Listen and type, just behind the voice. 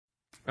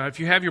If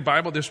you have your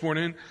Bible this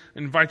morning, I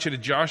invite you to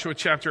Joshua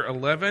chapter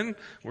 11.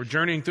 We're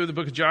journeying through the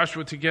book of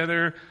Joshua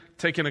together,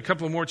 taking a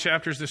couple of more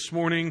chapters this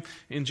morning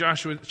in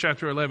Joshua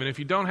chapter 11. If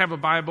you don't have a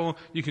Bible,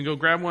 you can go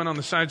grab one on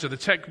the sides of the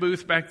tech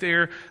booth back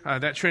there.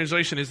 That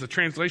translation is the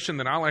translation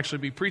that I'll actually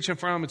be preaching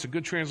from. It's a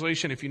good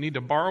translation. If you need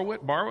to borrow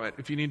it, borrow it.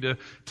 If you need to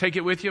take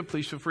it with you,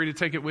 please feel free to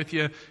take it with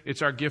you.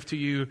 It's our gift to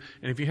you.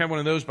 And if you have one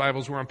of those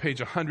Bibles, we're on page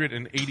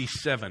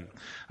 187.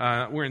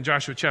 We're in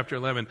Joshua chapter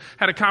 11.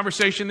 Had a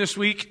conversation this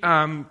week.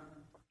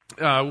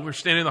 We're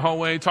standing in the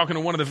hallway talking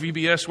to one of the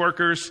VBS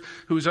workers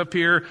who's up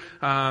here,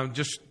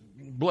 just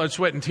blood,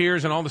 sweat, and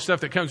tears and all the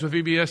stuff that comes with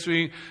VBS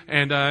week.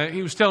 And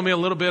he was telling me a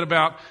little bit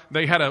about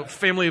they had a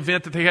family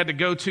event that they had to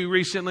go to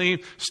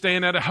recently,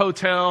 staying at a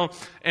hotel,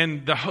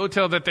 and the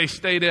hotel that they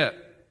stayed at,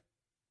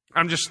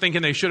 I'm just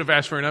thinking they should have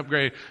asked for an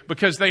upgrade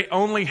because they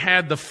only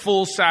had the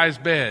full-size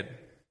bed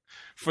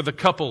for the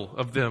couple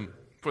of them,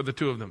 for the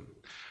two of them.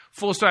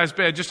 Full-size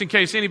bed, just in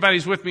case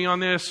anybody's with me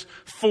on this,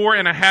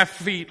 4.5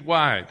 feet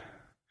wide.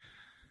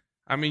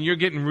 I mean, you're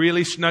getting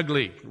really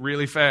snuggly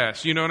really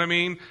fast. You know what I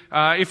mean?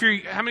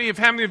 How many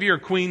of you are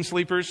queen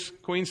sleepers?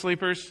 Queen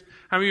sleepers?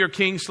 How many of you are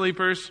king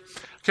sleepers?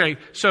 Okay,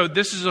 so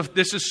this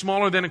is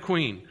smaller than a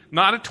queen.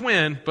 Not a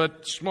twin,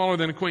 but smaller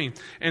than a queen.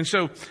 And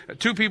so,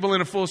 two people in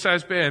a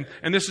full-size bed.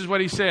 And this is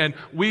what he said.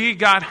 We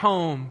got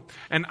home,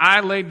 and I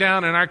laid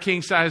down in our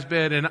king-size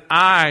bed, and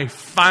I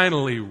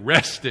finally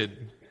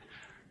rested.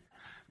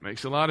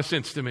 Makes a lot of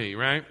sense to me,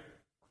 right?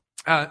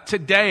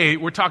 Today,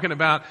 we're talking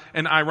about,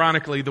 and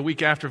ironically, the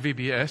week after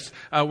VBS,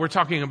 we're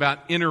talking about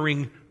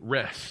entering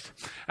rest.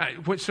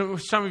 So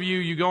some of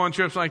you go on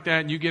trips like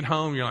that, and you get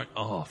home, you're like,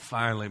 oh,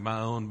 finally,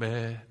 my own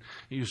bed.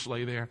 You just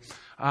lay there.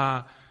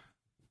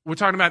 We're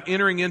talking about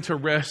entering into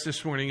rest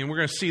this morning, and we're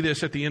going to see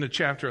this at the end of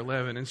chapter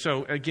 11. And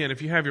so, again,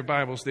 if you have your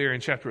Bibles there in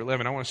chapter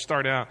 11, I want to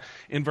start out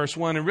in verse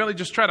 1 and really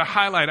just try to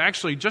highlight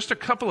actually just a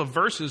couple of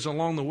verses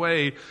along the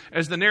way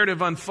as the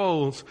narrative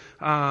unfolds.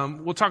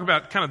 We'll talk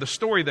about kind of the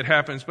story that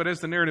happens, but as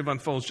the narrative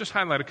unfolds, just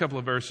highlight a couple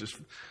of verses.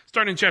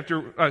 Starting in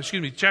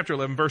chapter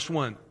 11, verse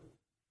 1.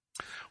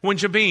 When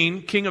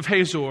Jabin, king of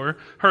Hazor,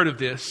 heard of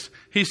this,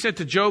 he sent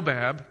to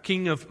Jobab,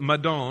 king of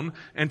Madon,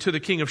 and to the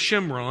king of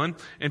Shimron,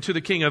 and to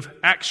the king of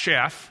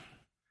Akshaph.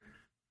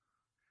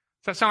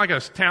 Does that sound like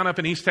a town up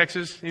in East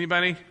Texas?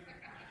 Anybody?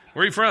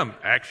 Where are you from?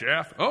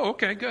 Akshaph. Oh,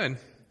 okay, good.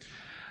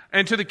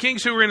 And to the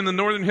kings who were in the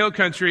northern hill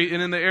country,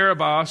 and in the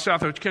Arabah,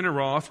 south of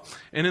Kinneroth,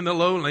 and in the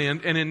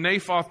lowland, and in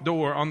Naphoth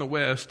Dor on the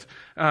west,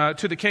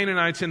 to the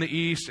Canaanites in the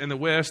east and the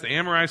west, the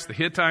Amorites, the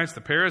Hittites,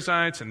 the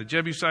Perizzites, and the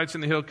Jebusites in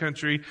the hill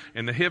country,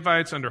 and the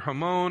Hivites under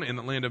Hamon in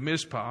the land of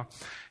Mizpah.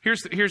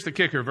 Here's the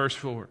kicker, verse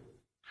 4.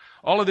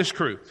 All of this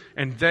crew,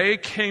 and they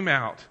came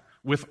out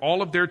with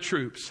all of their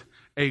troops,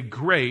 a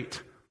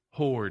great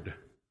horde,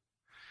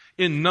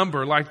 in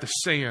number like the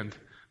sand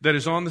that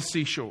is on the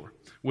seashore,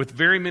 with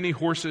very many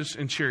horses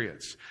and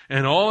chariots.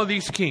 And all of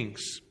these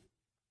kings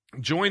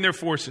joined their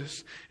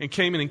forces and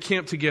came and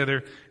encamped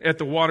together at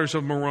the waters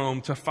of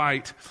Merom to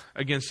fight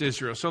against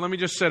Israel. So let me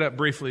just set up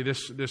briefly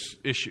this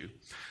issue.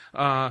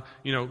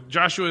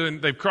 Joshua,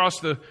 they've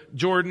crossed the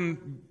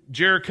Jordan,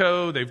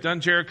 Jericho, they've done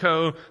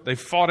Jericho, they've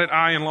fought at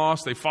Ai and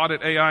lost, they fought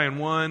at Ai and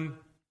won.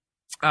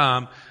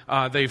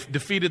 They've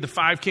defeated the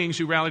 5 kings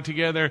who rallied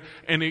together,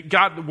 and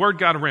the word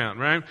got around,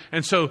 right?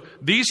 And so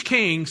these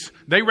kings,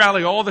 they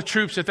rally all the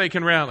troops that they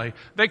can rally.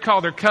 They call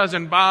their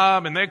cousin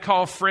Bob, and they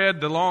call Fred,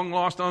 the long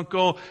lost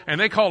uncle,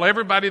 and they call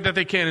everybody that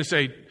they can and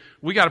say,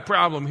 we got a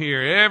problem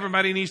here.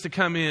 Everybody needs to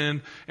come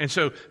in. And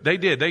so they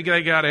did. They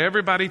got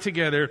everybody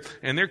together,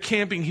 and they're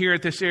camping here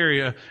at this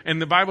area.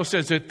 And the Bible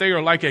says that they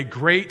are like a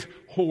great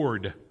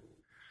horde.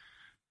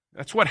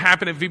 That's what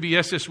happened at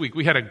VBS this week.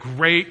 We had a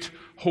great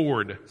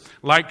horde,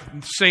 like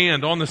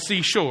sand on the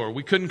seashore.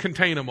 We couldn't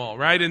contain them all,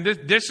 right? And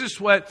this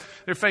is what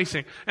they're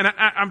facing. And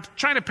I'm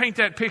trying to paint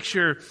that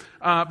picture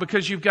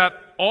because you've got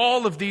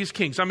all of these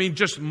kings. I mean,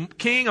 just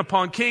king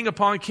upon king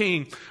upon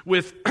king,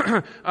 with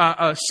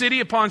city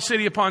upon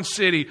city upon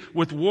city,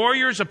 with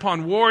warriors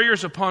upon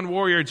warriors upon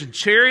warriors, and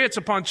chariots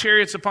upon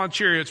chariots upon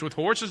chariots, with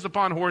horses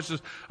upon horses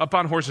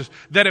upon horses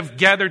that have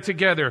gathered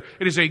together.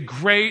 It is a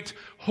great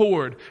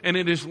horde, and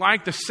it is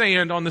like the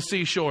sand on the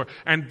seashore.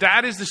 And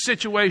that is the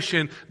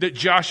situation that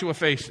Joshua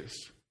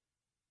faces.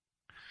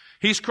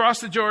 He's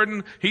crossed the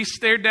Jordan. He's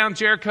stared down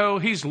Jericho.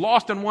 He's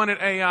lost and won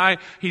at Ai.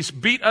 He's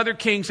beat other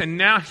kings. And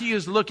now he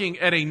is looking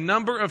at a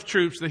number of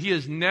troops that he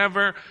has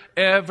never,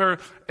 ever,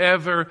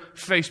 ever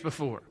faced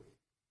before.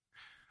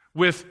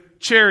 With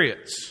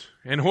chariots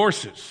and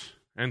horses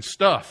and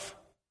stuff.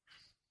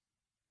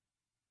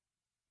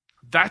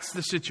 That's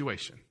the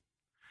situation.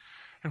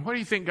 And what do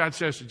you think God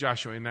says to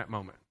Joshua in that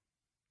moment?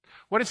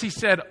 What has he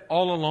said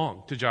all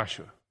along to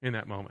Joshua in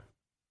that moment?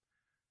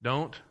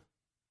 Don't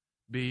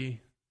be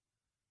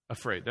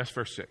afraid. That's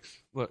verse 6.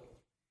 Look.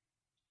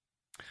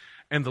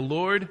 And the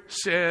Lord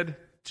said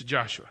to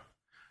Joshua,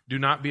 do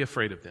not be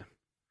afraid of them.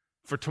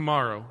 For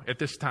tomorrow, at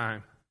this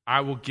time,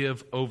 I will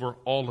give over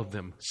all of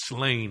them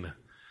slain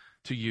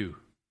to you.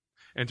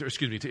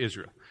 To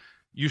Israel.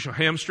 You shall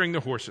hamstring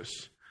their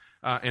horses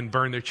and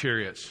burn their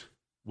chariots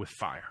with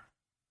fire.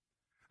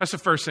 That's the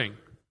first thing.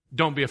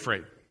 Don't be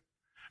afraid.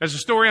 As the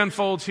story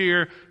unfolds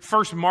here,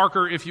 first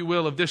marker, if you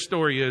will, of this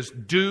story is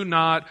do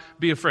not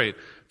be afraid.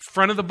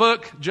 Front of the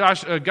book,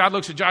 God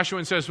looks at Joshua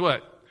and says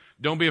what?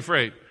 Don't be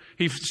afraid.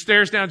 He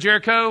stares down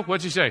Jericho.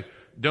 What's he say?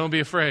 Don't be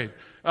afraid.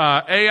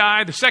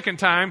 Ai, the second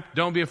time,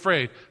 don't be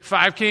afraid.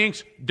 5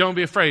 kings, don't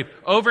be afraid.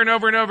 Over and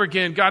over and over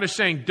again, God is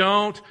saying,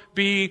 don't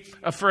be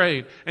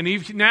afraid. And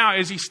now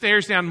as he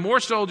stares down more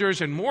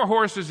soldiers and more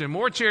horses and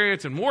more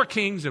chariots and more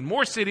kings and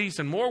more cities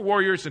and more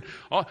warriors, and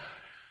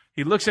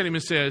he looks at him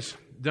and says,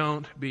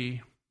 don't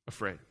be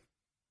afraid.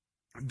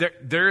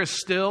 There was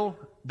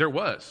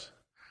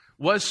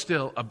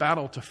still a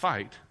battle to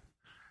fight,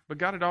 but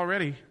God had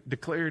already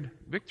declared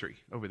victory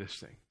over this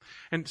thing.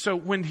 And so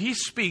when he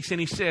speaks and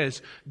he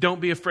says, don't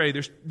be afraid,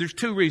 there's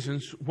 2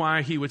 reasons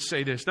why he would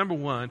say this. Number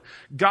 1,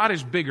 God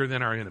is bigger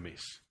than our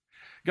enemies.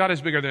 God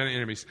is bigger than our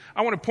enemies.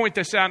 I want to point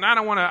this out, and I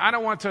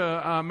don't want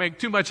to make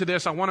too much of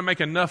this. I want to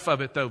make enough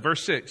of it, though.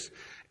 Verse 6.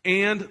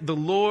 And the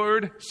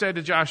Lord said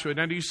to Joshua.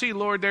 Now, do you see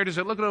Lord there? Does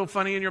it look a little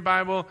funny in your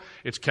Bible?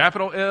 It's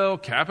capital L,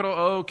 capital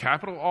O,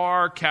 capital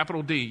R,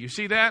 capital D. You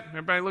see that?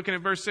 Everybody looking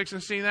at verse 6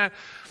 and see that?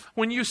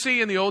 When you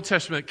see in the Old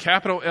Testament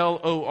capital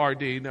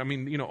L-O-R-D, I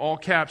mean, all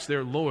caps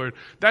there, Lord,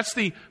 that's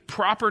the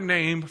proper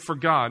name for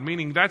God,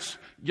 meaning that's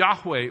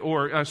Yahweh,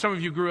 or some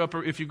of you grew up,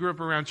 or if you grew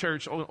up around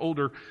church,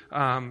 older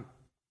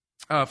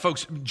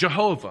folks,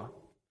 Jehovah.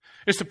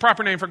 It's the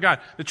proper name for God.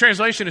 The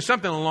translation is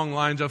something along the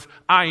lines of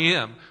I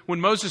am.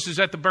 When Moses is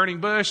at the burning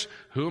bush,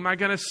 who am I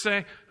going to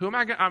say?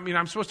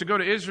 I'm supposed to go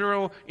to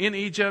Israel in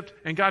Egypt,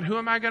 and God, who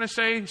am I going to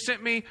say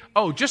sent me?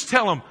 Oh, just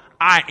tell them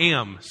I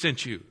am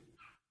sent you.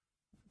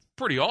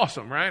 Pretty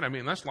awesome, right? I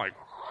mean, that's like,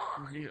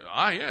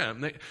 I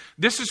am.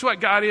 This is what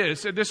God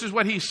is. This is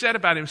what he said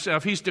about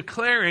himself. He's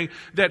declaring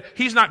that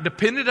he's not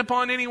dependent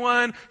upon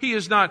anyone. He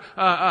is not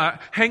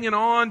hanging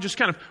on, just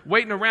kind of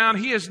waiting around.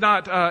 He is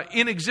not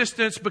in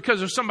existence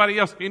because of somebody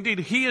else. Indeed,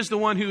 he is the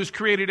one who has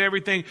created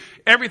everything.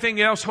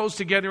 Everything else holds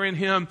together in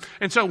him.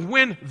 And so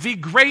when the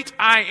great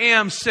I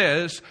am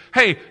says,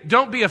 hey,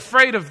 don't be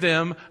afraid of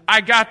them, I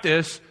got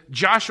this,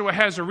 Joshua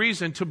has a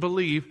reason to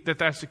believe that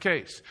that's the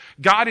case.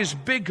 God is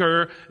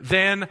bigger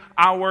than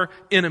our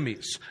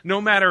enemies. No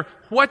matter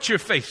what you're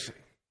facing,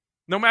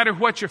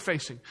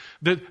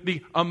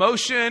 the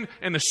emotion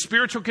and the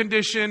spiritual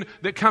condition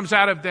that comes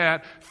out of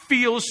that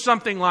feels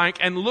something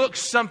like and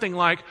looks something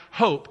like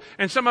hope.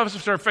 And some of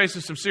us are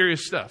facing some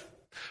serious stuff.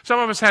 Some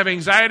of us have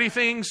anxiety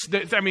things,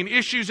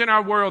 issues in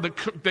our world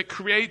that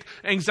create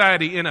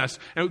anxiety in us.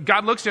 And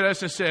God looks at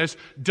us and says,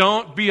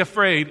 don't be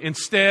afraid.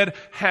 Instead,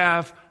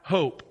 have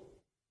hope.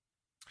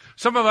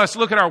 Some of us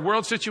look at our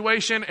world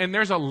situation and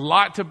there's a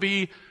lot to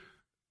be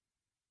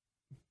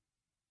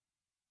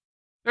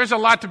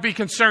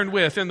concerned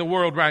with in the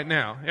world right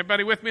now.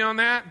 Everybody with me on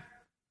that?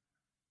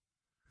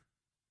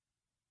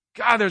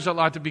 God, there's a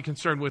lot to be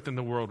concerned with in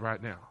the world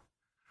right now.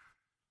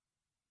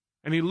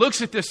 And he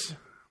looks at this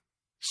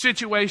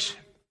situation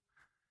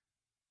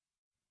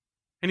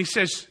and he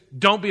says,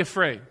 don't be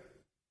afraid.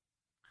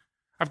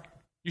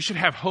 You should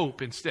have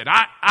hope instead.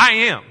 I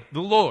am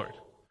the Lord.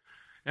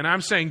 And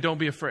I'm saying, don't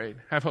be afraid.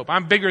 Have hope.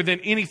 I'm bigger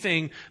than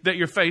anything that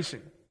you're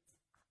facing.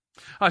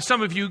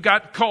 Some of you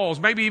got calls,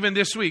 maybe even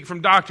this week, from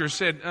doctors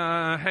said,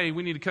 hey,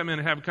 we need to come in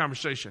and have a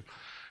conversation.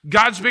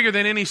 God's bigger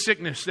than any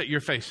sickness that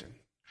you're facing.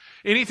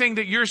 Anything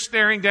that you're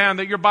staring down,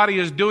 that your body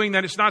is doing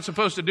that it's not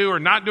supposed to do or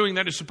not doing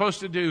that it's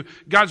supposed to do,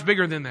 God's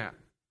bigger than that.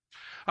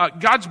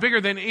 God's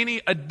bigger than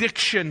any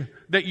addiction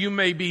that you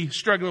may be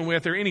struggling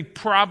with or any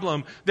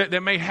problem that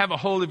may have a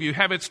hold of you,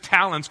 have its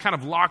talons kind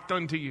of locked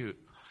onto you.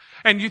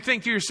 And you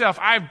think to yourself,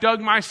 I've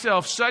dug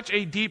myself such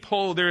a deep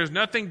hole. There is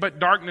nothing but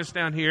darkness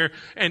down here.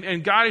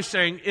 And God is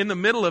saying, in the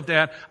middle of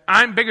that,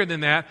 I'm bigger than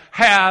that.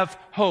 Have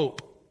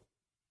hope.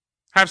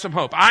 Have some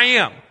hope. I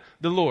am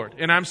the Lord.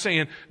 And I'm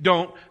saying,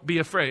 don't be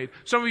afraid.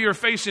 Some of you are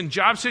facing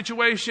job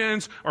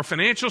situations or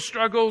financial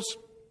struggles.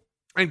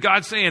 And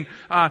God's saying,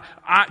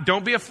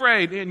 don't be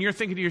afraid. And you're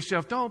thinking to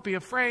yourself, don't be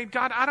afraid.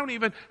 God,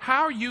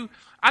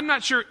 I'm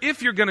not sure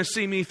if you're going to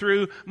see me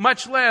through,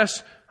 much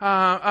less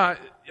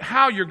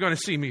how you're going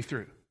to see me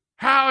through.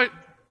 How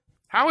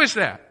is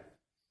that?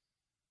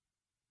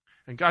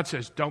 And God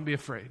says, don't be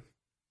afraid.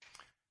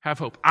 Have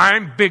hope.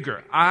 I'm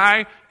bigger.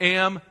 I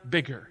am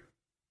bigger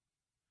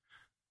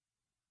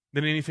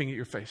than anything that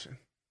you're facing.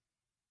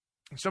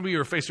 Some of you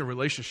are facing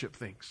relationship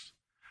things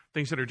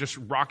that are just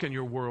rocking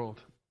your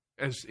world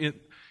as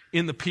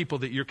in the people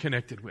that you're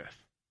connected with.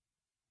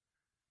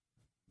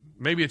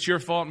 Maybe it's your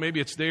fault,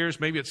 maybe it's theirs,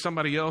 maybe it's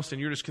somebody else, and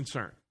you're just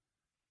concerned.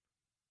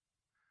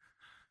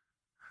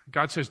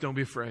 God says, don't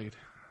be afraid.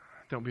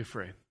 Don't be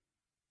afraid.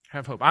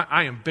 Have hope.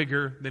 I am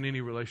bigger than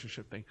any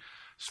relationship thing.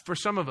 For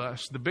some of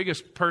us, the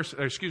biggest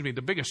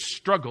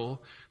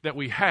struggle that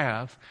we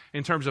have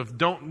in terms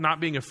of not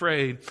being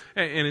afraid,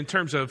 and in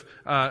terms of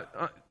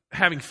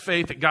having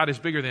faith that God is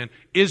bigger than,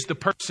 is the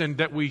person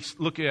that we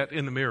look at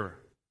in the mirror.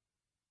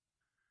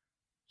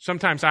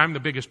 Sometimes I'm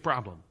the biggest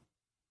problem.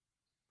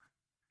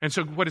 And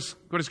so what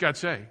does God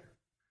say?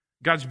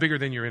 God's bigger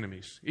than your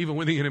enemies, even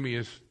when the enemy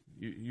is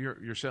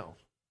yourself.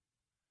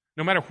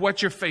 No matter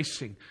what you're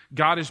facing,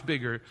 God is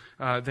bigger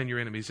than your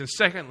enemies. And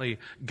secondly,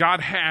 God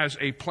has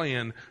a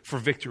plan for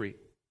victory.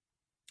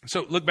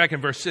 So look back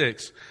in verse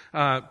 6.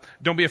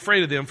 Don't be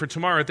afraid of them, for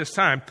tomorrow at this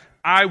time,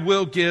 I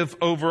will give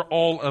over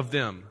all of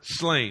them,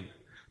 slain,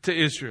 to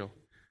Israel.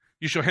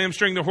 You shall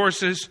hamstring the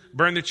horses,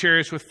 burn the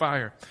chariots with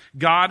fire.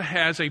 God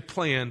has a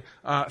plan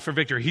for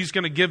victory. He's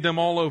going to give them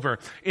all over.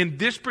 In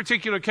this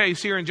particular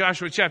case here in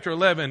Joshua chapter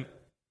 11,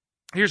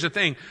 here's the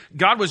thing.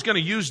 God was going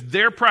to use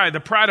their pride, the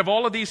pride of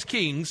all of these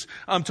kings,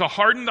 to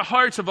harden the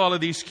hearts of all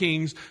of these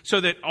kings so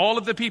that all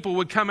of the people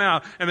would come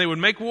out and they would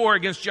make war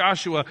against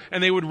Joshua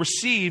and they would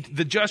receive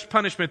the just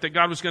punishment that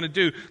God was going to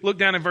do. Look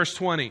down in verse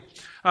 20.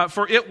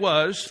 For it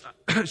was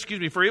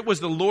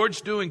the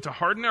Lord's doing to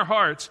harden their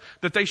hearts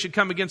that they should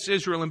come against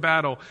Israel in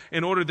battle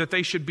in order that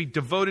they should be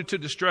devoted to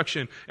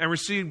destruction and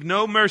receive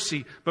no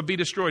mercy but be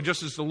destroyed,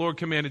 just as the Lord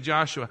commanded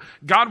Joshua.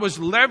 God was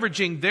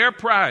leveraging their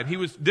pride.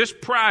 This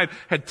pride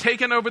had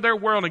taken over their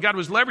world, and God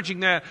was leveraging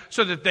that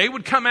so that they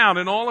would come out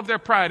in all of their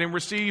pride and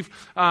receive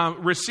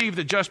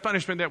the just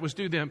punishment that was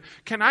due them.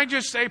 Can I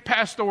just say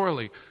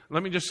pastorally?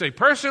 Let me just say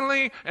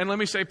personally, and let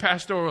me say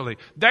pastorally.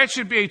 That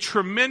should be a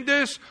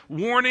tremendous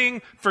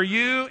warning for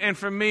you and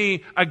for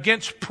me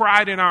against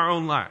pride in our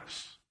own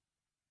lives.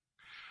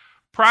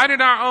 Pride in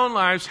our own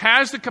lives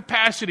has the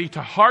capacity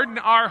to harden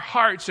our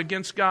hearts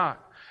against God.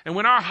 And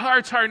when our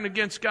hearts harden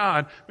against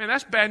God, man,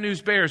 that's bad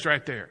news bears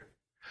right there.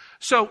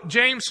 So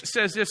James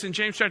says this in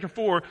James chapter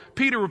 4.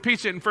 Peter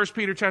repeats it in 1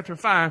 Peter chapter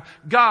 5.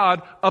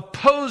 God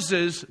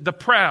opposes the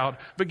proud,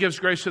 but gives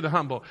grace to the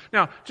humble.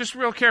 Now, just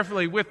real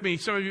carefully with me,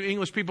 some of you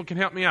English people can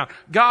help me out.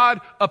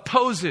 God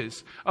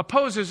opposes.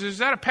 Opposes, is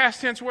that a past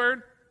tense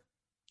word?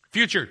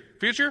 Future.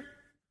 Future?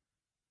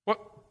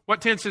 What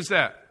tense is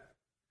that?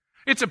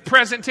 It's a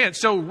present tense.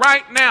 So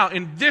right now,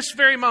 in this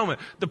very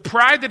moment, the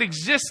pride that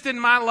exists in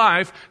my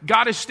life,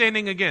 God is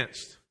standing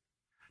against.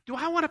 Do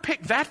I want to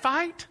pick that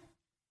fight?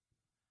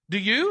 Do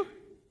you?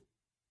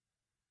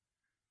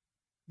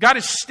 God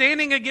is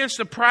standing against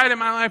the pride in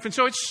my life. And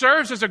so it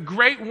serves as a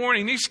great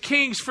warning. These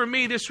kings for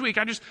me this week,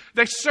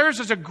 they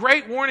serves as a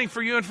great warning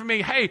for you and for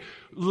me. Hey,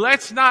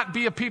 let's not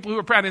be a people who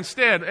are proud.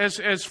 Instead, as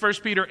 1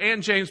 Peter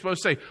and James both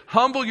say,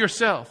 humble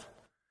yourself.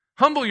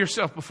 Humble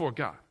yourself before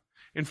God.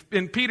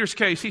 In Peter's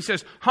case, he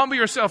says, humble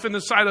yourself in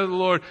the sight of the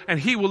Lord, and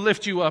He will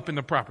lift you up in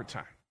the proper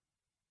time.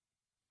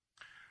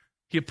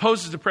 He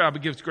opposes the proud,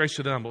 but gives grace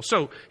to the humble.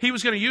 So he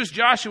was going to use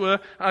Joshua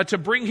to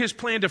bring his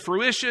plan to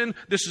fruition.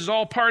 This is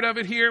all part of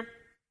it here.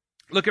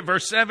 Look at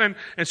verse 7.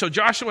 And so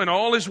Joshua and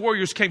all his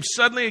warriors came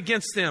suddenly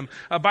against them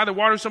by the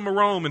waters of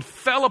Merom and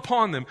fell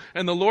upon them.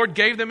 And the Lord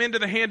gave them into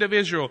the hand of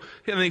Israel.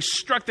 And they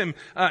struck them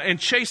and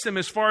chased them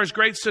as far as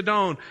Great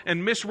Sidon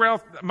and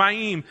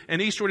Misrath-Maim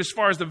and eastward as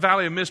far as the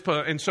valley of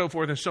Mizpah and so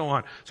forth and so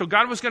on. So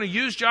God was going to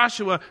use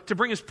Joshua to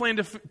bring his plan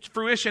to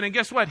fruition. And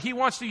guess what? He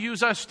wants to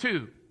use us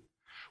too.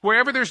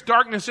 Wherever there's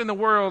darkness in the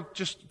world,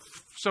 just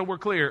so we're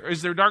clear,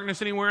 is there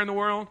darkness anywhere in the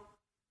world?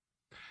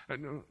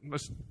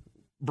 Let's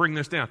bring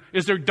this down.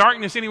 Is there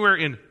darkness anywhere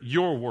in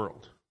your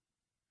world?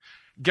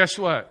 Guess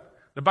what?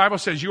 The Bible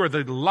says you are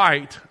the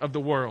light of the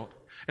world.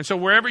 And so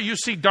wherever you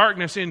see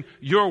darkness in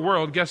your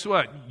world, guess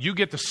what? You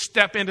get to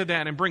step into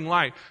that and bring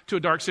light to a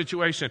dark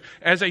situation.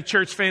 As a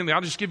church family, I'll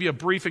just give you a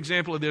brief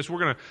example of this. We're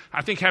going to,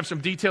 I think, have some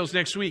details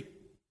next week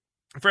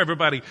for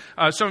everybody.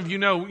 Some of you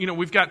know,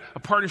 we've got a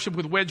partnership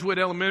with Wedgwood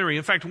Elementary.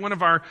 In fact, one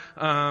of our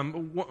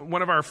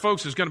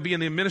folks is going to be in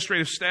the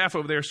administrative staff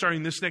over there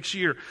starting this next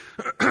year.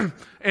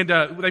 And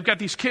they've got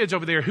these kids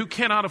over there who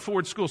cannot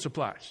afford school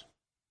supplies.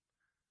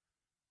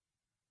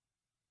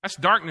 That's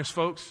darkness,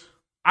 folks.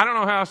 I don't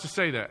know how else to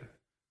say that.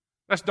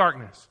 That's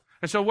darkness.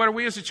 And so what are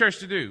we as a church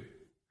to do?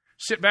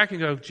 Sit back and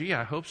go, gee,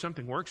 I hope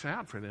something works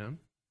out for them.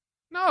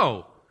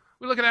 No.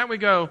 We look at that and we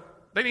go,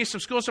 they need some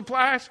school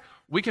supplies?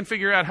 We can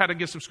figure out how to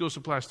get some school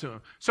supplies to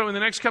them. So in the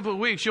next couple of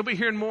weeks, you'll be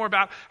hearing more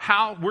about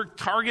how we're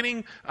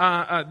targeting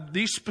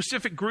these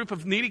specific group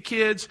of needy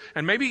kids,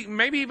 and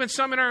maybe even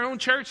some in our own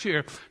church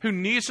here who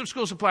need some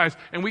school supplies,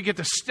 and we get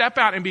to step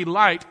out and be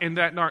light in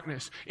that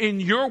darkness. In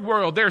your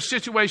world, there are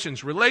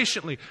situations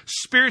relationally,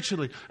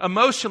 spiritually,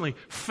 emotionally,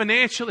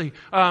 financially,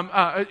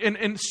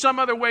 in some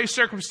other way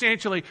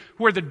circumstantially,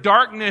 where the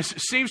darkness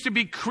seems to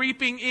be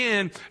creeping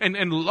in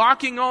and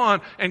locking on,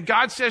 and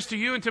God says to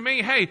you and to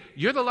me, hey,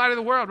 you're the light of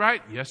the world,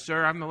 right? Yes,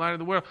 sir, I'm the light of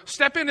the world.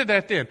 Step into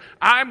that then.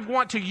 I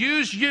want to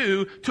use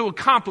you to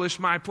accomplish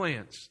my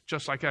plans,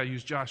 just like I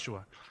used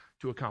Joshua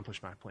to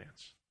accomplish my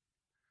plans.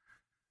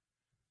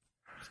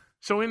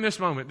 So in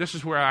this moment, this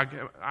is where I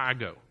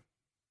go.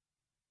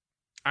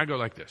 I go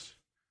like this.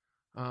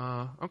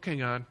 Okay,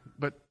 God,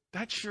 but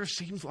that sure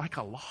seems like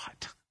a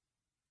lot.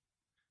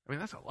 I mean,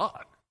 that's a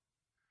lot.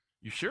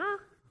 You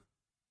sure?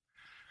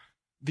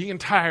 The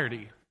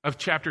entirety of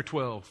chapter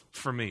 12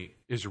 for me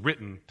is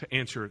written to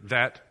answer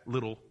that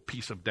little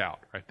piece of doubt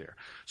right there.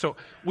 So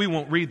we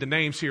won't read the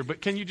names here,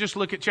 but can you just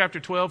look at chapter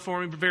 12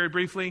 for me very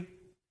briefly?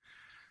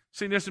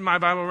 See, this is my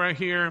Bible right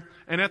here.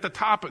 And at the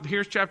top,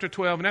 here's chapter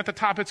 12. And at the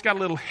top, it's got a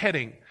little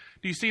heading.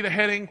 Do you see the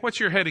heading? What's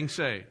your heading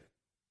say?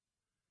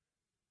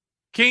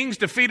 Kings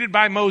defeated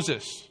by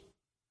Moses.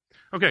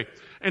 Okay,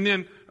 and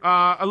then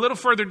a little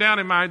further down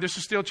in mine, this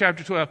is still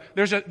chapter 12.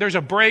 There's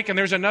a break and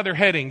there's another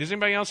heading. Does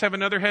anybody else have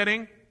another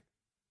heading?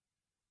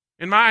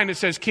 In mine, it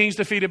says kings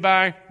defeated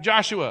by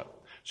Joshua.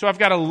 So I've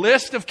got a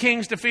list of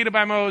kings defeated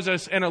by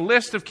Moses and a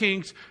list of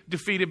kings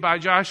defeated by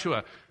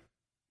Joshua.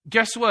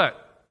 Guess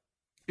what?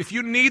 If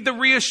you need the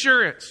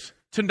reassurance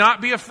to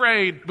not be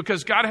afraid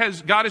because God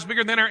is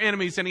bigger than our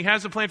enemies and He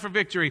has a plan for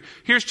victory,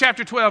 here's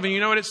chapter 12, and you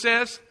know what it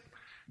says?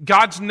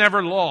 God's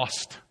never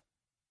lost.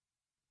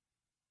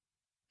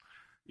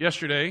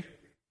 Yesterday,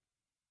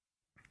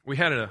 we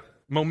had a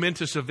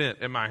momentous event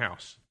at my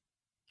house.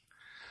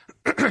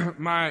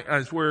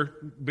 As we're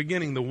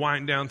beginning the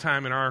wind down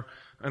time in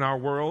our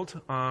world,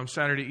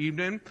 Saturday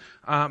evening,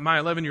 my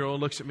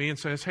 11-year-old looks at me and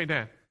says, "Hey,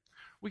 Dad,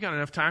 we got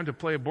enough time to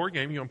play a board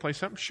game. You want to play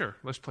something? Sure,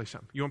 let's play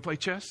something. You want to play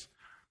chess?"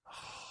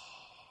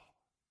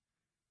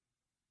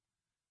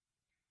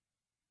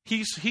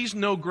 He's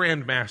no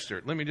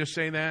grandmaster. Let me just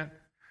say that.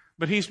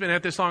 But he's been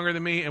at this longer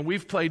than me, and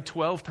we've played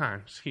 12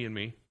 times, he and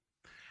me.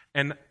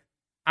 And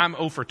I'm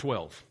 0 for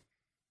 12.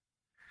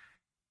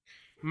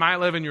 My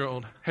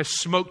 11-year-old has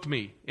smoked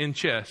me in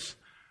chess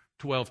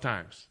 12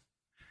 times.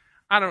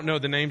 I don't know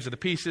the names of the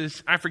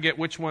pieces. I forget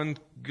which one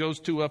goes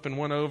 2 up and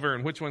 1 over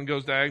and which one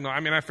goes diagonal. I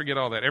mean, I forget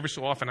all that. Every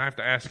so often I have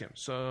to ask him,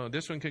 so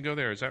this one can go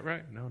there. Is that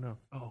right? No.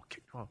 Oh,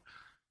 okay.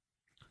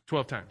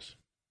 12 times.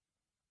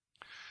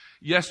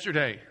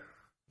 Yesterday,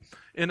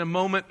 in a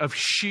moment of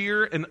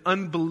sheer and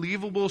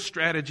unbelievable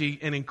strategy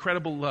and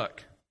incredible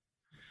luck,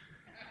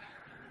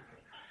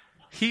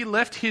 he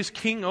left his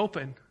king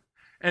open,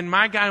 and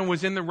my guy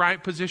was in the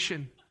right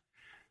position.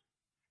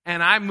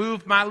 And I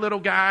moved my little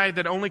guy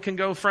that only can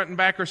go front and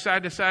back or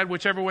side to side,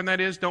 whichever one that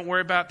is. Don't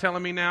worry about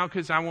telling me now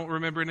because I won't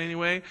remember it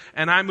anyway.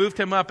 And I moved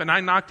him up, and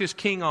I knocked his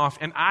king off.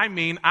 And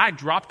I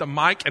dropped the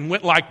mic and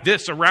went like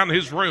this around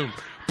his room,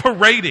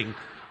 parading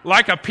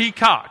like a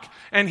peacock.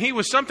 And he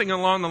was something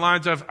along the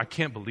lines of, "I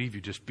can't believe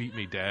you just beat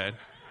me, Dad."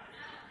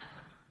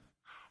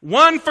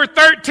 1 for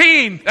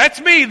 13. That's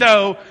me,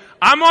 though.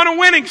 I'm on a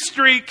winning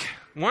streak.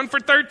 1 for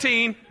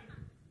 13.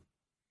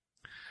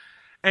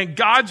 And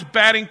God's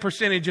batting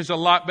percentage is a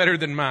lot better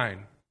than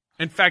mine.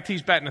 In fact,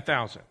 He's batting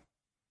 1,000.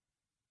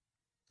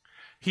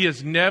 He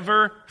has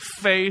never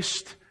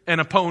faced an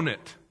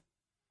opponent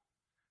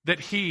that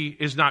He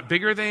is not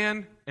bigger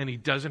than, and He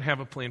doesn't have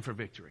a plan for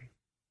victory.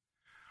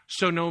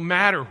 So no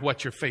matter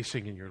what you're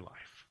facing in your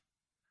life,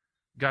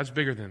 God's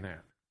bigger than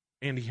that,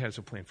 and He has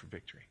a plan for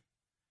victory.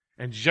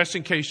 And just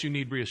in case you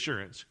need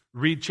reassurance,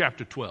 read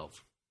chapter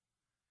 12.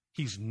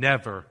 He's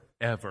never,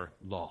 ever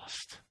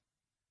lost.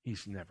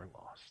 He's never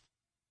lost.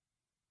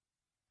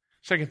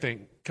 Second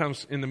thing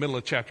comes in the middle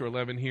of chapter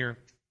 11 here.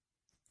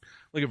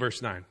 Look at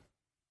verse 9.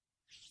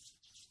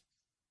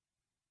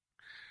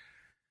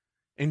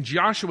 And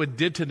Joshua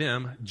did to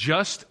them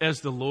just as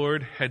the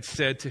Lord had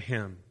said to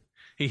him.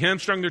 He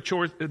hamstrung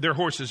their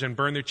horses and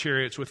burned their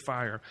chariots with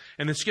fire.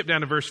 And then skip down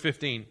to verse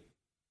 15.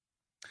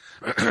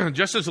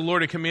 Just as the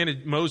Lord had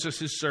commanded Moses,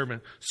 his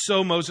servant,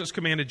 so Moses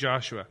commanded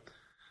Joshua.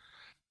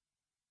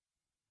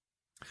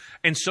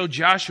 And so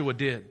Joshua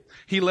did.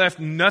 He left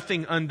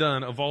nothing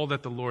undone of all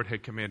that the Lord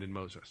had commanded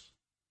Moses.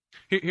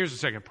 Here's the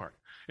second part.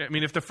 I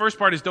mean, if the first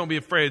part is don't be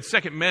afraid,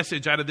 second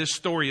message out of this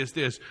story is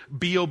this: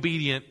 be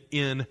obedient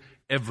in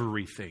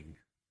everything.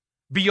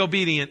 Be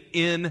obedient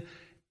in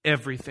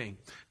everything.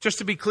 Just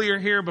to be clear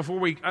here, before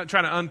we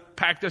try to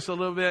unpack this a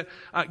little bit,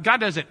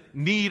 God doesn't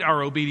need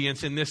our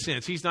obedience in this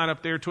sense. He's not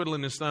up there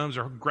twiddling his thumbs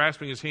or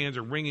grasping his hands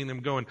or wringing them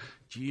going,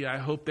 "Gee, I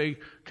hope they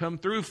come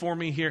through for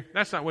me here."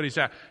 That's not what He's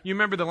at. You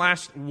remember the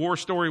last war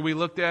story we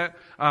looked at?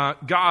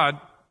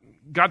 God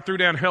threw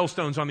down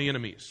hailstones on the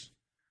enemies.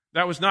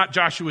 That was not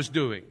Joshua's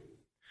doing.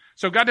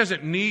 So God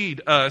doesn't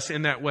need us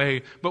in that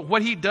way. But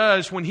what He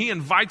does when He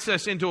invites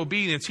us into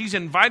obedience, He's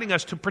inviting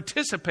us to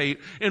participate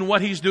in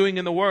what He's doing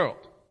in the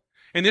world.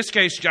 In this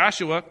case,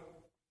 Joshua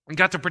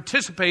got to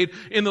participate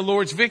in the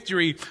Lord's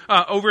victory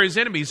over His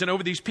enemies and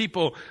over these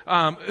people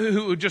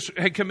who just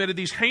had committed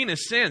these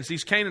heinous sins,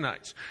 these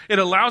Canaanites. It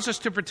allows us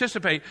to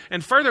participate.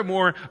 And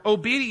furthermore,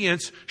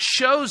 obedience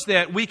shows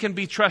that we can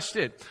be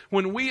trusted.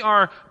 When we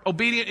are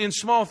obedient in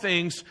small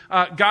things,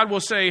 God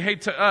will say,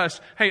 to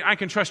us, I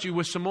can trust you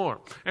with some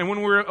more. And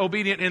when we're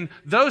obedient in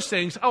those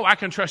things, I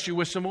can trust you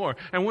with some more.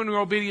 And when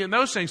we're obedient in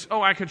those things,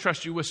 I can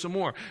trust you with some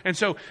more. And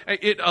so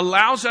it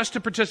allows us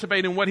to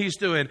participate in what He's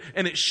doing,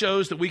 and it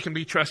shows that we can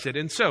be trusted.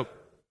 And so,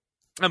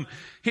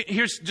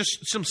 here's just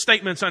some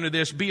statements under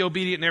this, be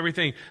obedient in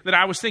everything, that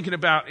I was thinking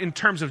about in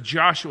terms of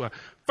Joshua.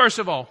 First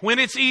of all, when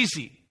it's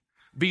easy,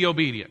 be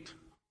obedient.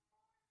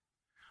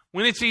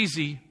 When it's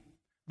easy,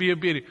 be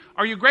obedient.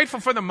 Are you grateful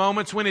for the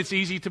moments when it's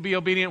easy to be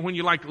obedient? When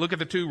you look at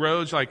the two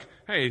roads,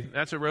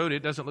 that's a road, it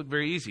doesn't look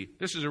very easy.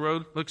 This is a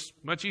road, looks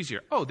much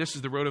easier. Oh, this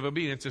is the road of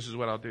obedience, this is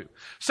what I'll do.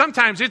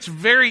 Sometimes it's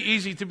very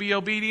easy to be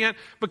obedient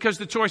because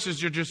the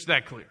choices are just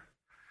that clear.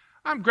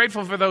 I'm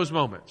grateful for those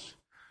moments.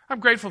 I'm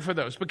grateful for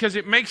those because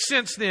it makes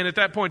sense then at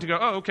that point to go,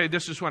 okay,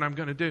 this is what I'm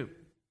going to do.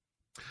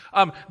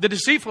 The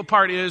deceitful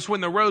part is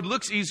when the road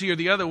looks easier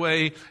the other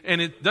way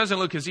and it doesn't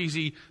look as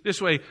easy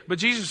this way. But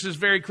Jesus is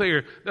very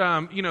clear.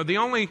 The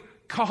only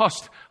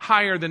cost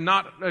higher than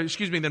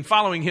than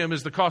following him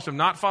is the cost of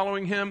not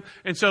following him.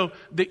 And so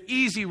the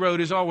easy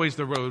road is always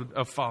the road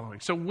of following.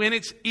 So when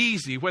it's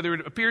easy, whether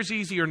it appears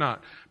easy or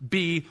not,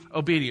 be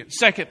obedient.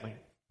 Secondly,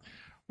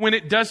 when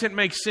it doesn't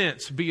make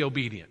sense, be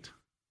obedient.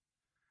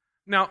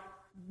 Now,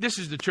 this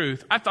is the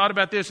truth. I thought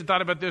about this and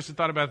thought about this and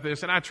thought about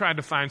this, and I tried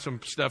to find some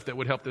stuff that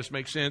would help this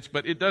make sense,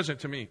 but it doesn't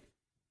to me.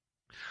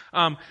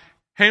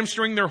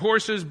 Hamstring their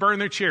horses, burn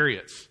their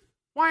chariots.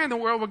 Why in the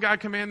world would God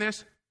command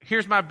this?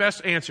 Here's my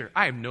best answer.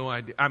 I have no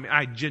idea.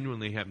 I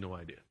genuinely have no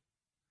idea.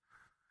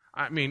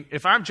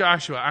 If I'm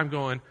Joshua, I'm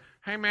going,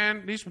 hey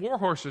man, these war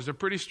horses are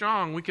pretty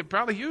strong. We could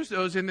probably use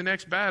those in the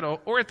next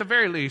battle. Or at the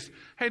very least,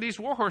 hey, these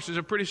war horses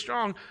are pretty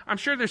strong. I'm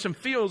sure there's some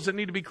fields that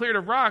need to be cleared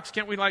of rocks.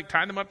 Can't we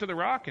tie them up to the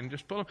rock and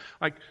just pull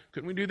them?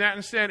 Couldn't we do that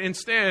instead?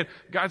 Instead,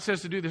 God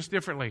says to do this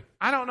differently.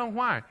 I don't know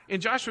why.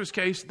 In Joshua's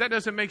case, that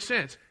doesn't make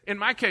sense. In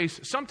my case,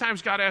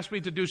 sometimes God asks me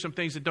to do some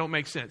things that don't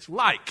make sense.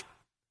 Like,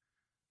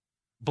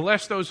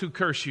 bless those who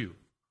curse you.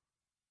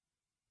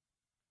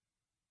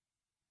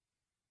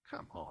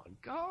 Come on,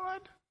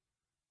 God.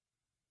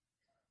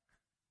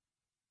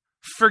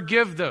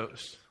 Forgive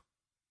those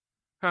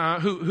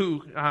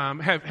who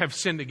have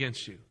sinned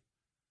against you.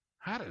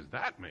 How does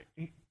that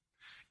make?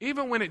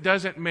 Even when it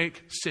doesn't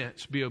make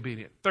sense, be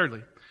obedient.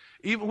 Thirdly,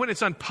 even when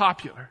it's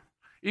unpopular,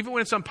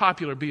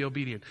 be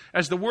obedient.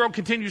 As the world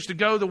continues to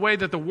go the way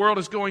that the world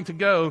is going to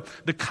go,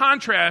 the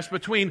contrast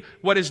between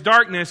what is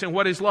darkness and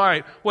what is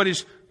light, what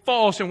is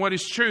false and what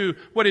is true,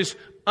 what is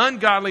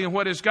ungodly and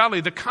what is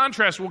godly, the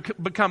contrast will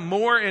become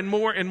more and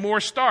more and more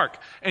stark.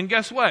 And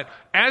guess what?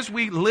 As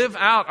we live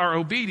out our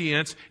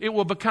obedience, it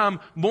will become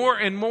more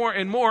and more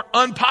and more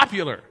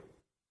unpopular.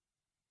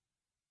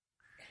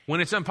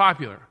 When it's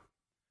unpopular,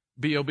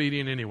 be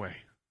obedient anyway.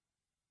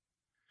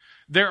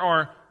 There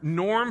are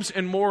norms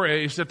and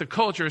mores that the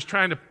culture is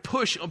trying to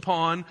push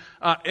upon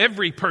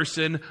every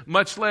person,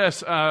 much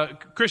less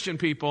Christian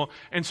people.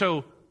 And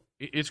so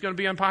it's going to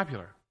be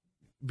unpopular.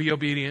 Be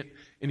obedient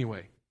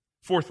anyway.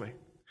 Fourthly,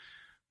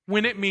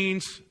 when it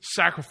means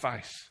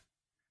sacrifice,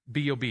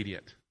 be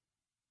obedient.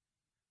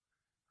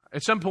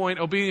 At some point,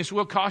 obedience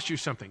will cost you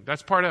something.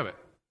 That's part of it.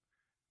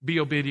 Be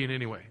obedient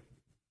anyway.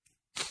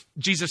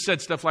 Jesus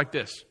said stuff like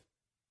this.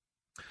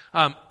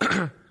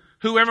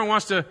 Whoever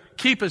wants to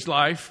keep his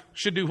life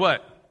should do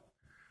what?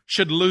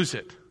 Should lose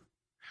it.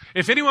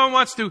 If anyone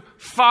wants to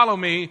follow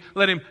me,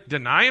 let him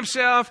deny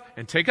himself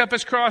and take up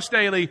his cross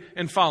daily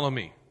and follow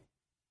me.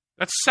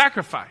 That's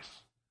sacrifice.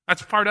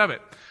 That's part of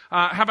it.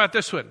 How about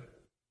this one?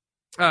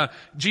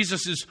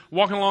 Jesus is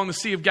walking along the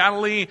Sea of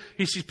Galilee.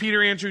 He sees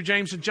Peter, Andrew,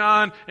 James, and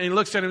John, and he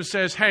looks at him and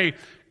says, hey,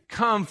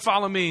 come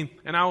follow me,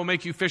 and I will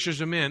make you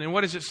fishers of men. And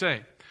what does it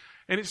say?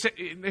 And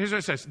here's what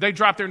it says. They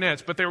dropped their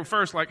nets, but they were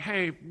first like,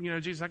 hey,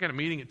 Jesus, I got a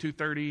meeting at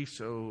 2:30,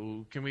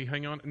 so can we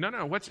hang on?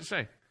 No, what's it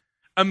say?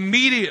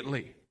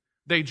 Immediately,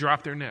 they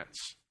dropped their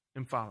nets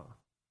and followed.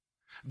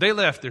 They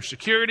left their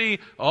security,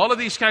 all of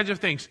these kinds of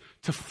things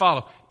to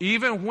follow.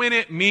 Even when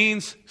it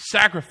means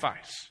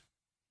sacrifice,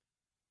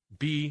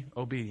 be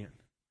obedient.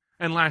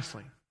 And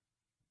lastly,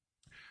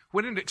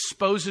 when it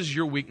exposes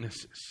your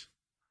weaknesses,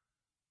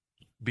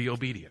 be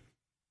obedient.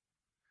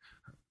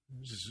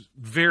 This is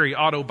very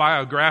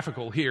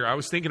autobiographical here. I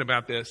was thinking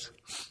about this.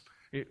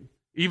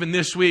 Even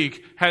this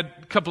week, had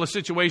a couple of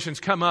situations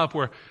come up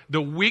where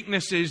the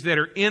weaknesses that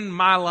are in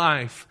my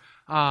life,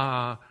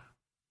 that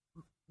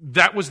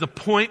was the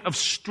point of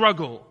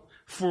struggle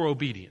for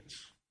obedience.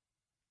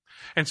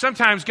 And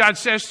sometimes God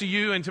says to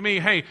you and to me,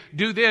 hey,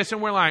 do this.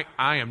 And we're like,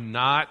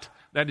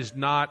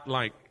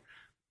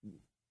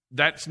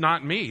 that's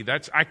not me.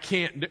 I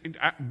can't.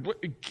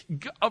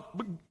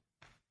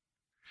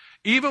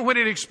 Even when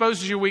it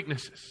exposes your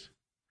weaknesses.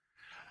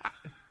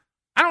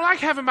 I don't like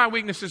having my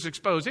weaknesses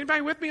exposed.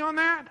 Anybody with me on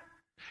that?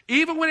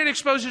 Even when it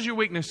exposes your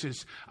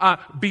weaknesses,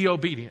 be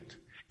obedient.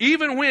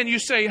 Even when you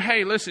say,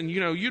 hey, listen,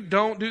 you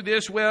don't do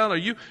this well, or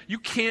you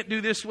can't do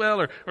this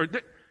well, or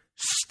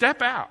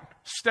step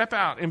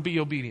out and be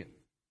obedient.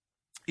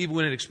 Even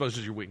when it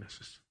exposes your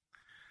weaknesses.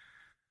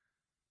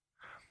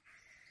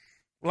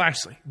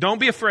 Lastly, don't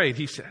be afraid,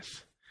 he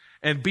says,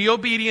 and be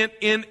obedient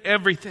in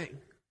everything.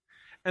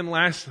 And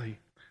lastly,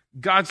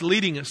 God's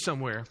leading us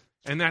somewhere,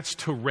 and that's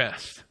to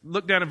rest.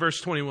 Look down at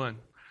verse 21.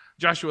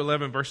 Joshua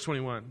 11, verse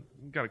 21.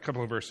 We've got a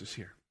couple of verses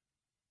here.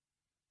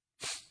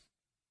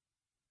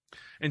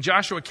 And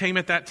Joshua came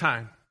at that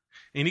time,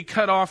 and he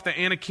cut off the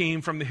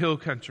Anakim from the hill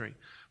country,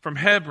 from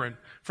Hebron,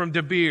 from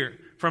Debir,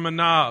 from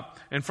Anab,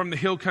 and from the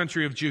hill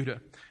country of Judah,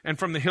 and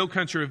from the hill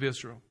country of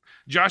Israel.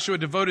 Joshua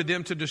devoted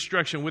them to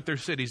destruction with their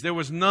cities. There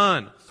was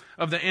none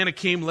of the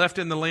Anakim left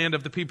in the land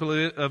of the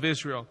people of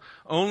Israel.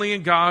 Only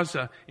in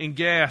Gaza, in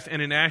Gath,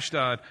 and in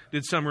Ashdod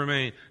did some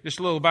remain. Just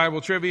a little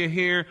Bible trivia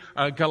here.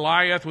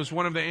 Goliath was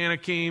one of the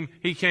Anakim.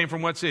 He came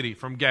from what city?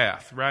 From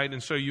Gath, right?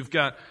 And so you've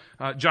got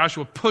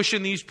Joshua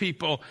pushing these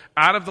people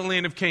out of the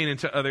land of Canaan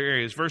to other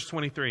areas. Verse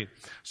 23.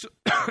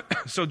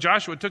 So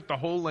Joshua took the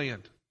whole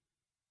land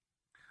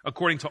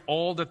according to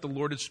all that the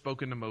Lord had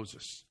spoken to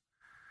Moses.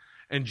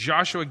 And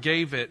Joshua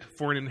gave it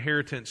for an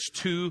inheritance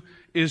to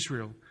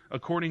Israel,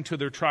 according to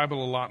their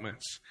tribal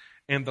allotments.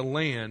 And the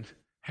land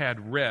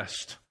had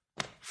rest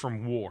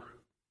from war.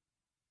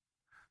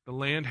 The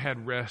land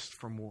had rest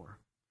from war.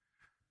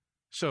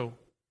 So,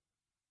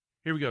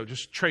 here we go.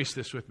 Just trace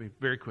this with me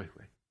very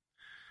quickly.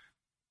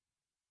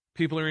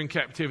 People are in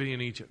captivity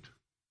in Egypt.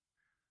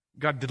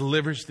 God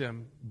delivers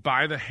them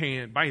by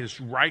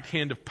his right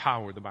hand of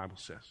power, the Bible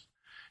says.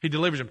 He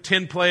delivers them.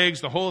 10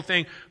 plagues, the whole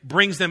thing,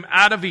 brings them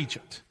out of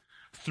Egypt,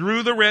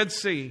 through the Red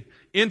Sea,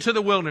 into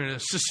the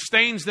wilderness,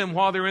 sustains them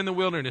while they're in the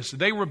wilderness.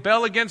 They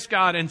rebel against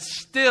God, and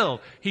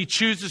still He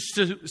chooses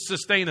to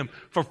sustain them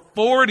for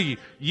 40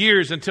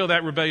 years until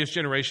that rebellious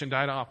generation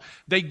died off.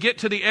 They get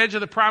to the edge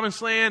of the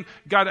promised land.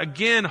 God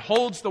again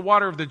holds the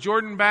water of the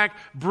Jordan back,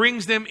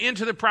 brings them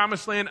into the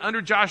promised land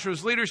under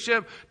Joshua's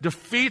leadership,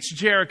 defeats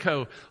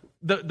Jericho.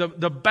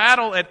 The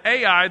battle at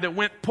Ai that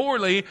went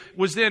poorly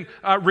was then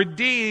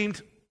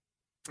redeemed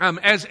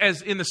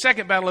as in the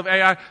second battle of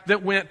Ai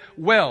that went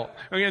well.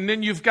 And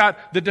then you've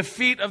got the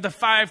defeat of the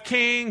 5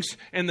 kings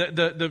and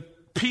the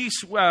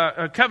peace,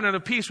 covenant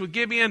of peace with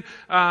Gibeon,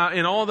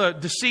 and all the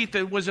deceit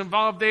that was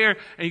involved there.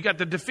 And you got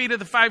the defeat of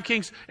the 5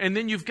 kings. And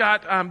then you've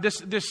got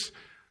this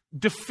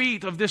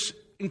defeat of this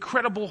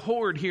incredible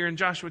horde here in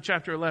Joshua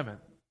chapter 11.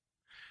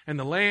 And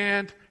the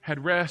land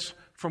had rest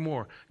from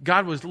war.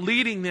 God was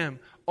leading them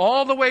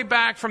all the way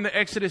back from the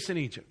Exodus in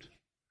Egypt.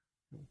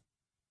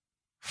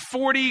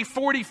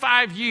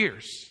 45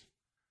 years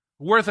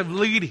worth of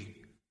leading.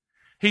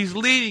 He's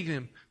leading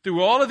them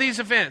through all of these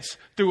events,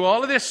 through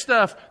all of this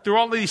stuff, through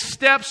all of these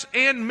steps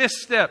and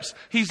missteps.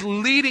 He's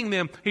leading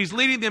them. He's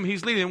leading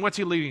them. What's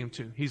He leading them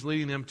to? He's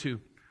leading them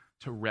to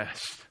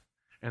rest.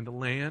 And the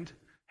land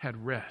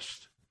had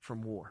rest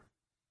from war.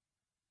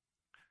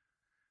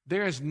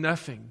 There is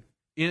nothing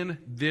in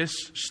this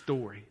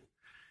story,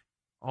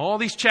 all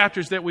these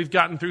chapters that we've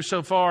gotten through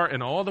so far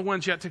and all the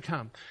ones yet to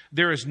come,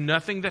 there is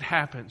nothing that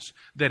happens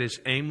that is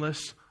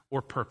aimless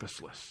or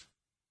purposeless.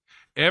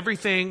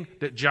 Everything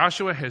that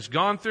Joshua has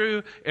gone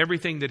through,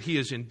 everything that he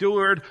has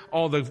endured,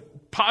 all the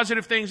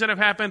positive things that have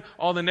happened,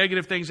 all the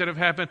negative things that have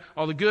happened,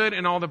 all the good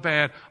and all the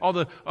bad, all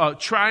the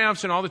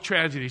triumphs and all the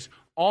tragedies,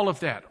 all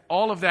of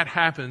that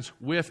happens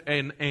with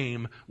an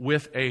aim,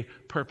 with a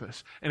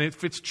purpose. And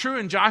if it's true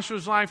in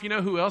Joshua's life, you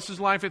know who else's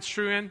life it's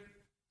true in?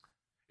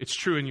 It's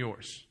true in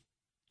yours.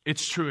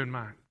 It's true in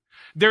mine.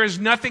 There is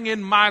nothing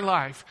in my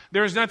life,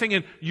 there is nothing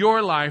in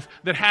your life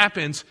that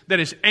happens that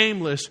is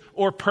aimless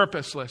or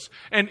purposeless.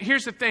 And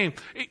here's the thing,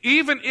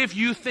 even if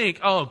you think,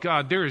 oh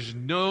God, there is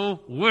no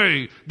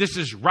way this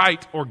is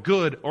right or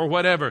good or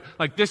whatever,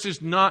 like this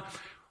is not,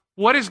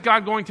 what is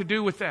God going to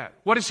do with that?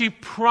 What does He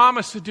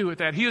promise to do with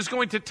that? He is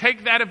going to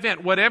take that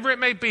event, whatever it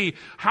may be,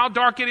 how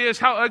dark it is,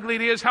 how ugly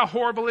it is, how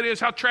horrible it is,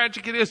 how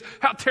tragic it is,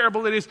 how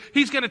terrible it is.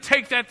 He's going to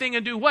take that thing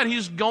and do what?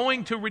 He's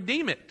going to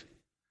redeem it.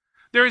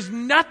 There is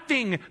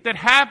nothing that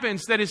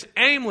happens that is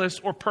aimless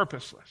or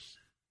purposeless.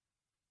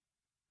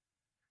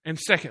 And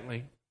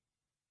secondly,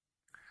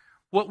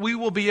 what we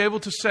will be able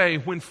to say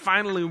when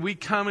finally we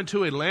come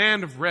into a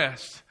land of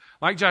rest,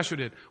 like Joshua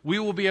did, we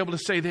will be able to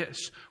say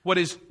this: what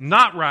is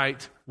not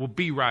right will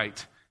be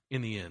right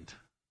in the end.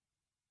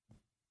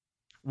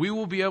 We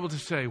will be able to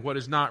say what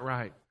is not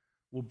right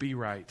will be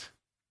right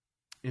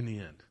in the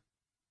end.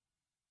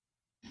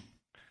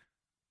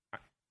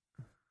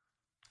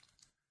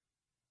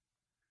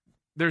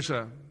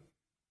 The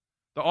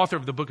author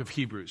of the book of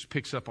Hebrews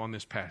picks up on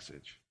this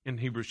passage in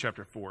Hebrews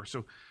chapter 4.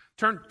 So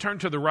turn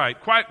to the right,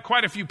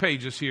 quite a few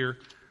pages here.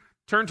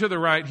 Turn to the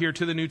right here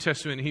to the New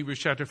Testament in Hebrews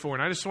chapter 4.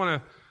 And I just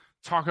want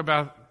to talk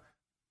about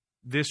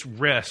this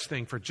rest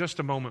thing for just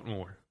a moment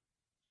more.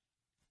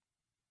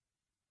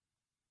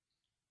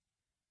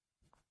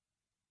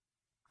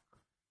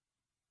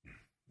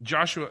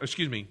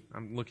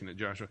 I'm looking at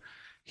Joshua.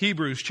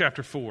 Hebrews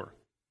chapter 4.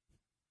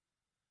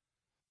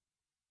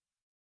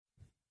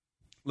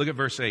 Look at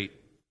verse 8.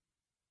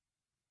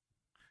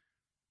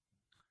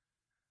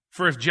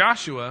 For if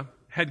Joshua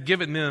had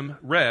given them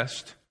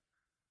rest,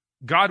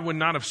 God would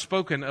not have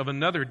spoken of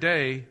another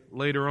day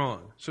later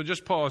on. So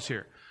just pause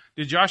here.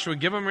 Did Joshua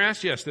give them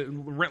rest? Yes, the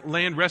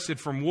land rested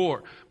from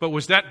war. But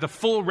was that the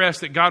full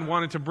rest that God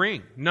wanted to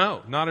bring?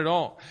 No, not at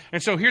all.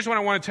 And so here's what I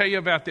want to tell you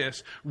about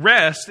this.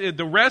 Rest,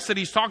 the rest that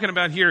he's talking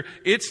about here,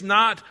 it's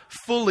not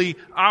fully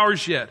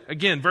ours yet.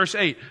 Again, verse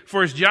 8.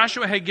 For as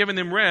Joshua had given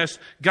them rest,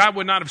 God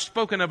would not have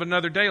spoken of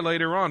another day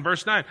later on.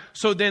 Verse 9.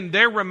 So then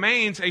there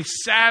remains a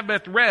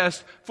Sabbath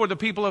rest for the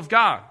people of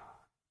God.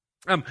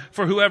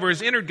 For whoever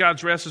has entered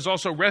God's rest has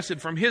also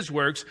rested from his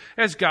works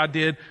as God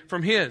did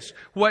from his.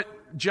 What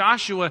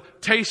Joshua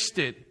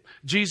tasted,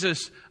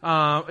 Jesus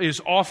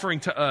is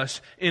offering to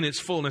us in its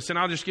fullness. And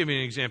I'll just give you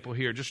an example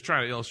here, just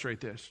try to illustrate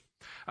this.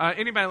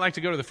 Anybody like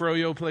to go to the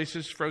froyo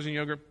places, frozen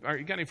yogurt?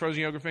 You got any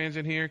frozen yogurt fans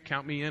in here?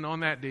 Count me in on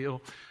that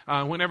deal.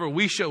 Whenever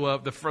we show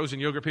up, the frozen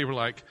yogurt people are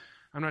like,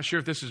 I'm not sure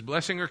if this is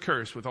blessing or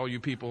curse with all you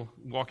people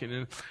walking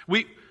in.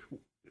 We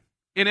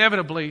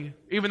inevitably,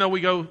 even though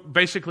we go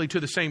basically to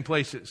the same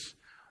places,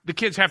 the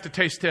kids have to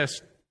taste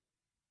test,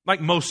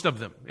 like most of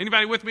them.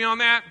 Anybody with me on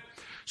that?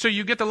 So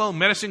you get the little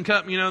medicine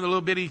cup, the little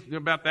bitty,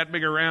 about that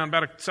big around,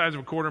 about the size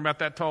of a quarter, about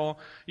that tall.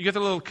 You get the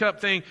little cup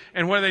thing,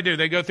 and what do?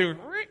 They go through,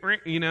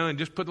 and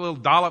just put a little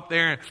dollop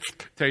there and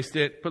taste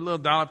it. Put a little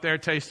dollop there,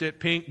 taste it.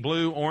 Pink,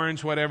 blue,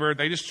 orange, whatever.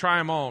 They just try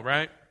them all,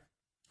 right?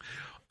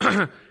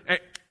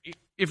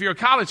 If you're a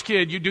college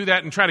kid, you do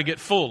that and try to get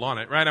full on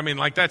it, right? I mean,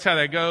 like that's how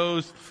that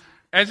goes.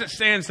 As it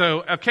stands,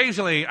 though,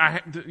 occasionally,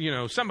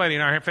 somebody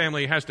in our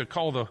family has to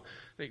call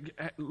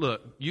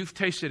look, you've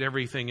tasted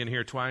everything in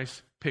here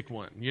twice. Pick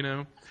one,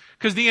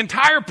 Because the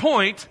entire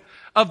point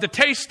of the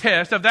taste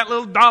test of that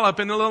little dollop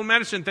and the little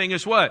medicine thing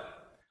is what?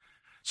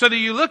 So that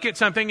you look at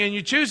something and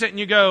you choose it and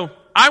you go,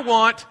 I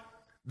want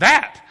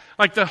that.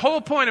 Like the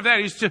whole point of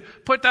that is to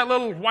put that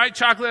little white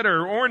chocolate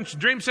or orange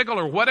dreamsicle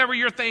or whatever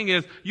your thing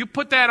is, you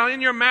put that in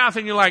your mouth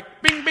and you're like,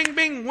 bing, bing,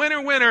 bing,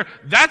 winner, winner.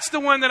 That's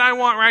the one that I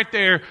want right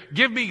there.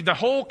 Give me the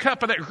whole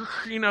cup of that,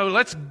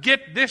 let's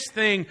get this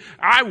thing.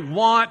 I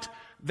want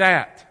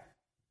that.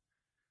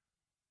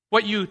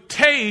 What you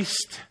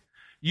taste,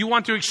 you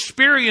want to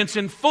experience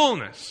in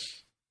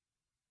fullness.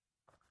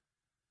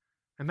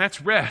 And that's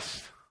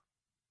rest.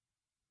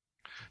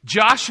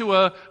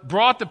 Joshua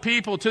brought the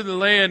people to the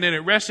land and it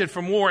rested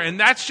from war, and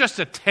that's just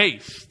a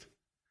taste.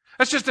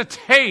 That's just a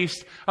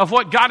taste of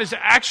what God is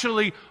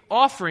actually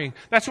offering.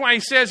 That's why he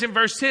says in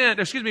verse 9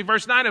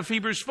 of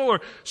Hebrews 4,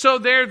 so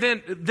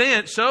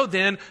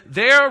then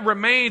there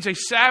remains a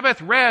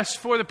Sabbath rest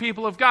for the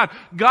people of God.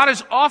 God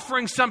is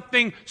offering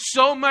something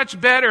so much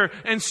better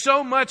and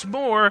so much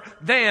more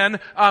than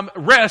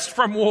rest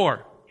from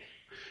war.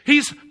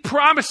 He's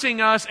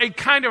promising us a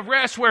kind of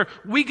rest where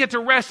we get to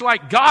rest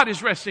like God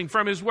is resting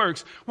from His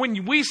works.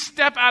 When we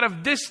step out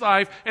of this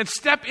life and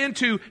step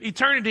into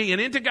eternity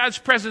and into God's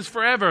presence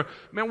forever,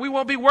 man, we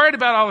won't be worried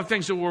about all the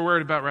things that we're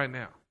worried about right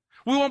now.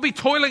 We won't be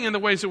toiling in the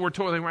ways that we're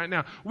toiling right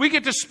now. We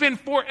get to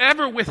spend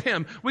forever with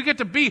Him. We get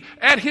to be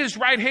at His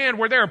right hand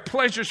where there are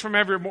pleasures from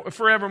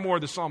forevermore,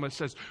 the psalmist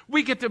says.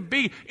 We get to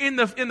be in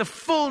the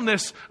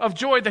fullness of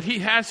joy that He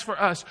has for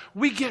us.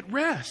 We get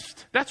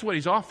rest. That's what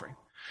He's offering.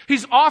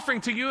 He's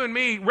offering to you and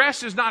me,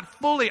 rest is not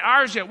fully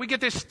ours yet. We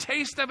get this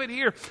taste of it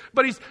here,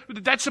 but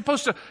that's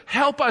supposed to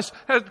help us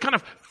kind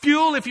of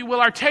fuel, if you will,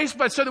 our taste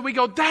buds so that we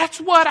go, that's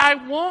what I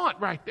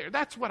want right there.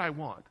 That's what I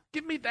want.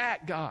 Give me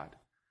that, God.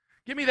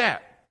 Give me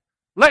that.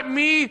 Let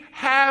me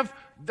have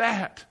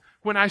that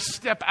when I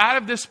step out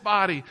of this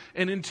body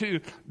and into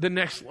the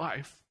next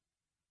life.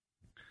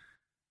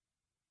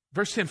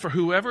 Verse 10, for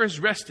whoever has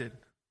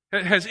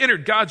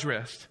entered God's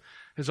rest,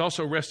 has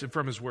also rested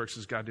from his works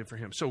as God did for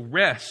him. So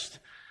rest,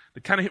 the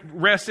kind of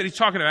rest that he's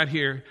talking about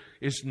here,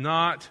 is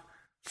not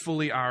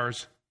fully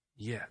ours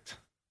yet.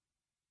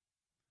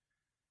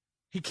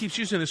 He keeps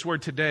using this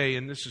word today,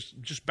 and this is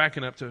just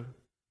backing up to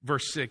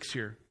verse 6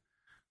 here.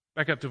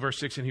 Back up to verse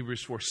 6 in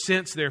Hebrews 4.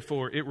 Since,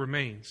 therefore, it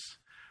remains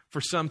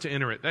for some to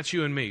enter it. That's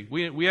you and me.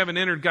 We haven't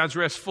entered God's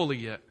rest fully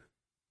yet.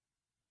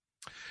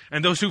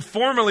 And those who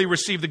formerly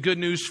received the good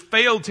news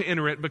failed to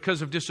enter it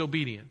because of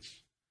disobedience.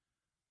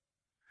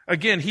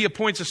 Again, he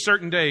appoints a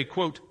certain day,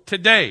 quote,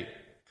 today,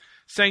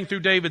 saying through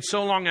David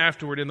so long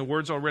afterward in the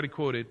words already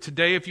quoted,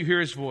 today if you hear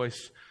his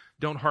voice,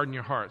 don't harden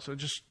your heart. So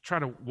just try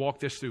to walk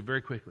this through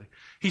very quickly.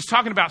 He's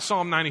talking about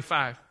Psalm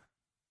 95,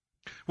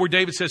 where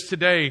David says,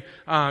 today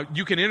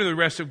you can enter the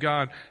rest of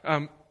God.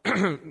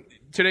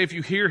 Today if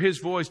you hear his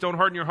voice, don't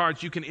harden your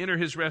hearts, you can enter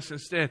his rest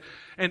instead.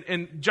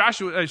 And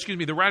Joshua,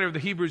 the writer of the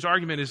Hebrews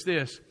argument is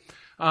this.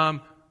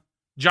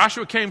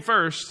 Joshua came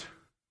first,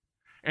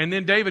 and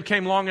then David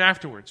came long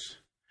afterwards.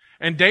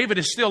 And David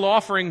is still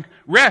offering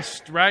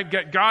rest, right?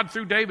 God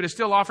through David is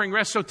still offering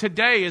rest. So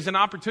today is an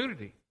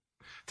opportunity.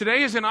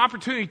 Today is an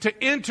opportunity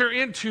to enter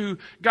into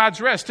God's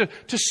rest,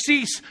 to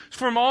cease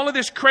from all of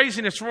this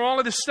craziness, from all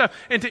of this stuff,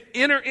 and to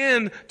enter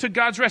into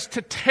God's rest,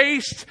 to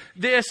taste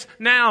this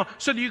now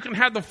so that you can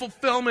have the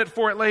fulfillment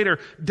for it later.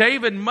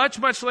 David, much,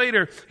 much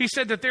later, he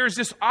said that there is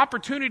this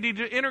opportunity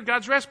to enter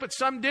God's rest, but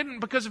some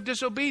didn't because of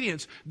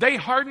disobedience. They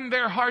hardened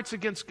their hearts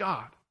against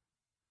God.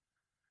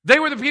 They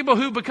were the people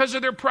who, because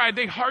of their pride,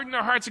 they hardened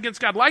their hearts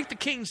against God, like the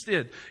kings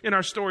did in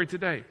our story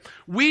today.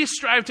 We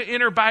strive to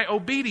enter by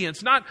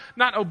obedience, not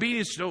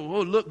obedience to,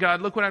 oh, look,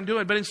 God, look what I'm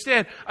doing, but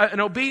instead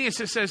an obedience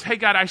that says, hey,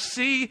 God, I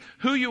see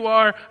who you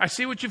are. I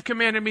see what you've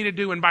commanded me to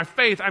do, and by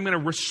faith, I'm going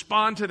to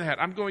respond to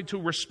that. I'm going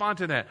to respond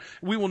to that.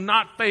 We will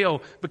not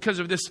fail because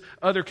of this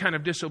other kind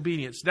of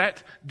disobedience.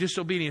 That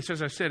disobedience,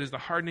 as I said, is the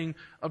hardening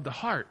of the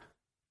heart.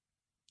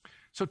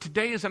 So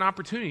today is an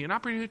opportunity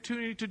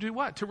to do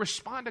what? To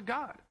respond to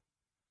God.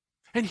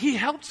 And He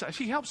helps us.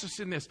 He helps us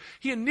in this.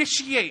 He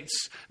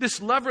initiates this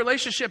love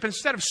relationship.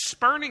 Instead of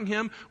spurning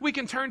Him, we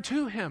can turn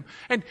to Him.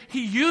 And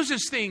He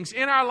uses things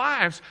in our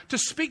lives to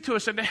speak to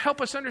us and to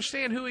help us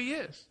understand who He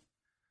is.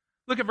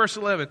 Look at verse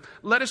 11.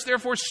 Let us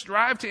therefore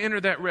strive to enter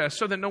that rest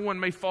so that no one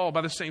may fall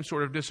by the same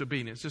sort of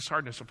disobedience, this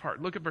hardness of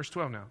heart. Look at verse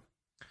 12 now.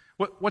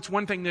 What's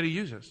one thing that He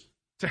uses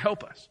to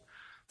help us?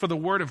 For the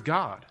word of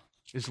God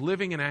is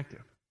living and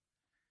active,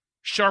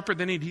 sharper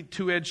than any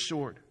two-edged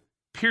sword,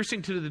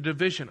 piercing to the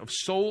division of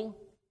soul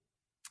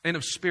and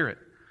of spirit,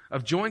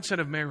 of joints and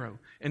of marrow,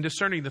 and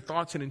discerning the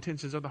thoughts and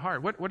intentions of the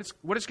heart. What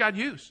does God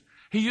use?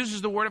 He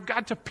uses the Word of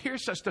God to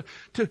pierce us,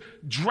 to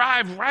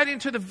drive right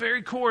into the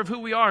very core of who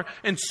we are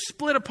and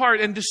split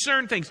apart and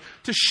discern things,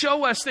 to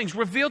show us things,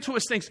 reveal to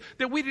us things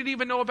that we didn't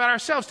even know about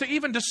ourselves, to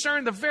even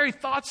discern the very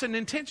thoughts and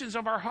intentions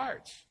of our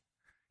hearts.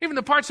 Even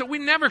the parts that we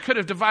never could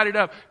have divided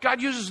up,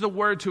 God uses the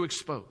Word to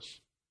expose.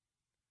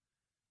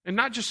 And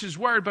not just His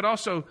Word, but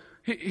also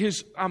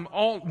His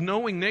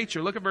all-knowing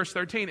nature. Look at verse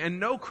 13. And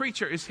no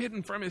creature is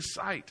hidden from His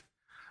sight,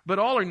 but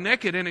all are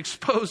naked and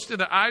exposed to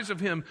the eyes of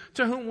Him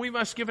to whom we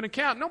must give an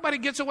account. Nobody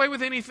gets away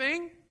with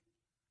anything.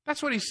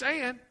 That's what He's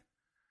saying.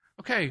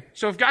 Okay,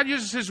 so if God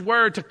uses His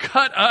Word to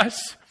cut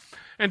us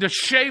and to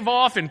shave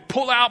off and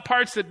pull out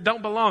parts that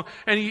don't belong,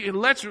 and He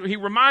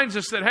reminds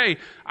us that, hey,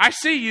 I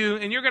see you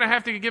and you're going to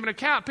have to give an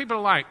account. People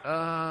are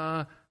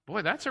like,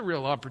 boy, that's a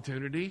real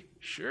opportunity.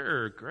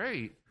 Sure,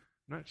 great.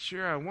 Not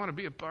sure I want to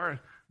be a part of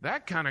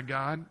that kind of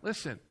God.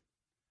 Listen,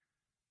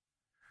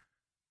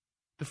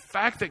 the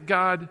fact that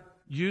God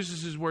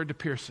uses His Word to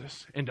pierce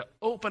us and to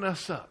open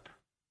us up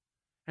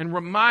and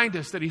remind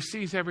us that He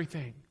sees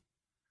everything,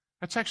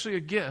 that's actually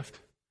a gift,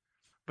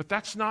 but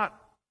that's not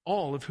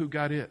all of who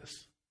God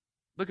is.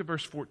 Look at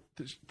verse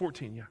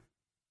 14. Yeah.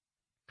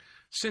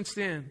 Since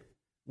then,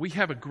 we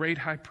have a great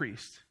high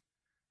priest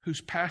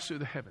who's passed through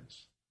the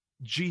heavens,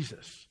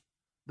 Jesus,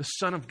 the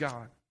Son of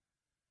God.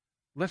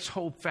 Let's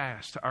hold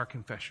fast to our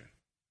confession.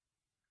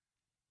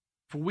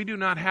 For we do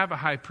not have a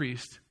high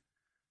priest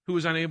who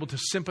is unable to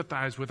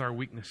sympathize with our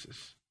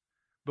weaknesses,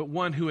 but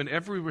one who in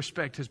every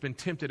respect has been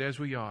tempted as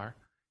we are,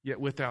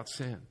 yet without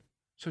sin.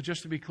 So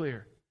just to be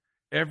clear,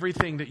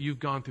 everything that you've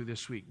gone through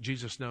this week,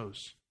 Jesus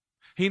knows.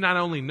 He not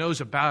only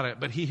knows about it,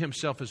 but He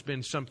Himself has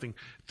been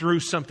through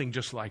something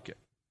just like it.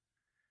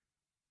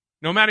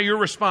 No matter your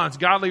response,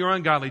 godly or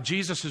ungodly,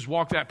 Jesus has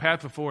walked that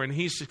path before and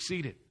He's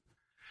succeeded.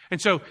 And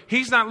so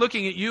He's not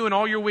looking at you and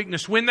all your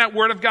weakness. When that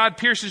Word of God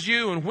pierces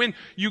you and when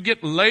you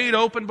get laid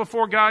open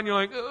before God and you're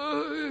like,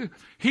 ugh,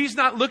 He's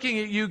not looking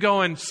at you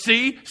going,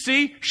 see,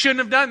 shouldn't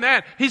have done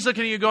that. He's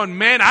looking at you going,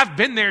 man, I've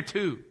been there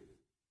too.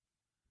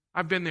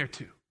 I've been there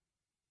too.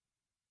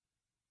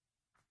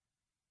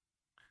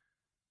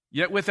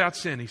 Yet without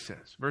sin, He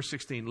says, verse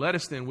 16, let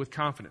us then with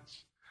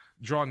confidence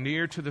draw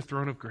near to the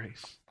throne of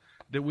grace,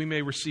 that we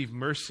may receive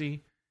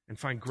mercy and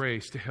find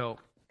grace to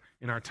help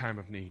in our time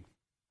of need.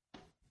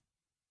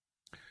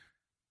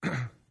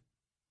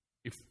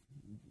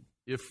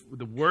 If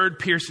the Word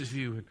pierces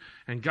you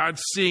and God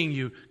seeing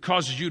you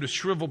causes you to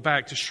shrivel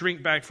back, to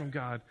shrink back from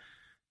God,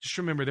 just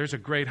remember there's a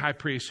great high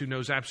priest who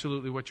knows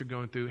absolutely what you're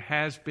going through,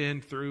 has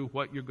been through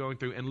what you're going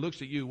through, and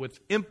looks at you with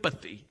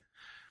empathy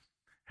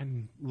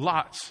and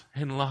lots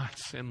and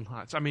lots and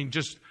lots. I mean,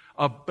 just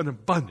an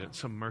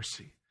abundance of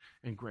mercy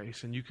and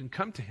grace. And you can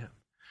come to Him.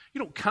 You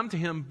don't come to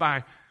Him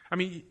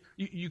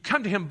you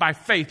come to Him by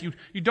faith.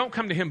 You don't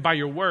come to Him by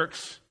your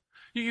works.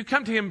 You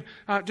come to Him,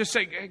 just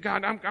say, hey,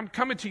 God, I'm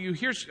coming to you.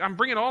 I'm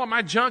bringing all of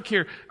my junk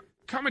here.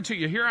 Coming to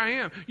you. Here I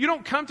am. You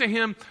don't come to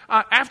Him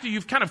after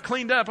you've kind of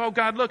cleaned up. Oh,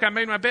 God, look, I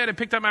made my bed and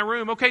picked up my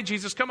room. Okay,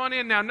 Jesus, come on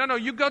in now. No,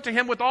 you go to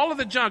Him with all of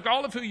the junk,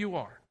 all of who you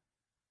are.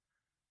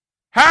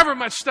 However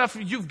much stuff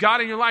you've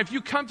got in your life,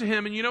 you come to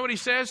Him and you know what He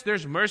says?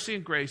 There's mercy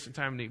and grace in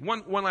time of need.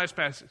 One last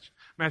passage,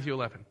 Matthew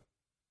 11.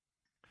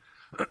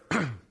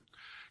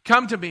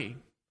 Come to me,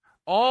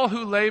 all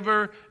who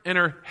labor and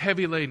are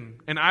heavy laden,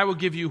 and I will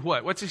give you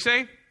what? What's He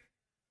say?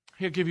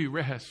 He'll give you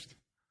rest.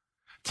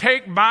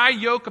 Take my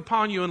yoke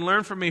upon you and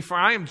learn from me, for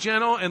I am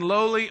gentle and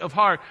lowly of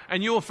heart.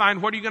 And you will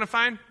find, what are you going to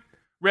find?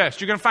 Rest.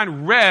 You're going to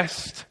find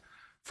rest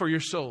for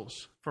your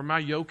souls. For my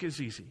yoke is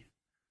easy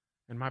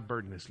and my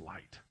burden is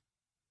light.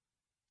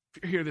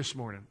 If you're here this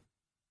morning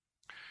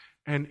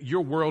and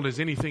your world is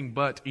anything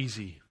but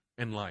easy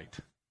and light,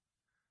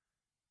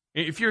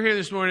 if you're here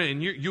this morning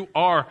and you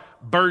are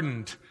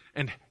burdened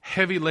and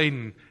heavy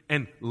laden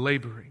and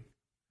laboring,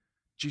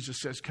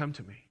 Jesus says, come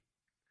to me.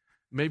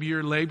 Maybe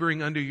you're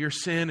laboring under your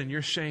sin and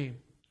your shame.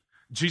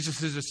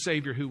 Jesus is a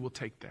Savior who will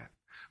take that.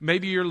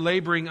 Maybe you're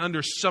laboring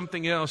under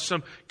something else,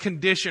 some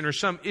condition or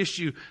some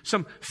issue,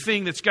 some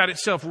thing that's got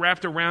itself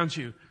wrapped around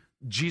you.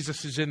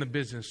 Jesus is in the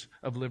business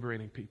of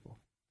liberating people.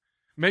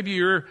 Maybe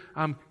you're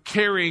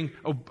carrying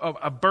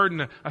a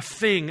burden, a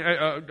thing,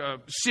 a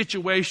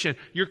situation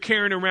you're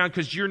carrying around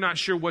because you're not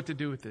sure what to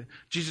do with it.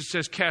 Jesus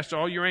says, cast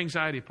all your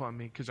anxiety upon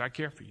me because I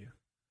care for you.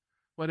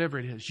 Whatever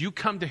it is, you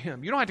come to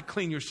Him. You don't have to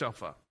clean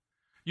yourself up.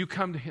 You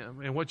come to Him,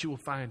 and what you will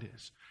find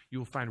is you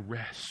will find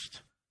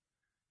rest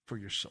for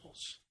your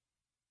souls.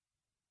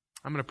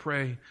 I'm going to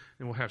pray,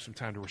 and we'll have some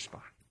time to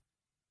respond.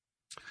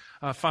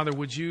 Father,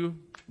 would you,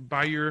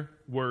 by your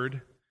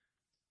word,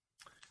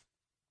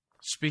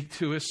 speak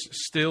to us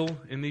still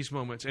in these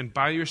moments, and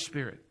by your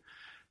Spirit,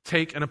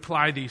 take and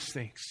apply these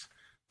things.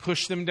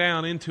 Push them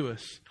down into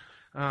us,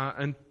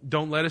 and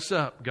don't let us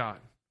up, God.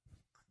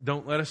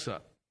 Don't let us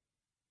up.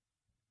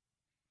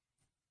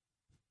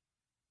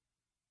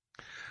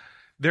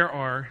 There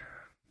are,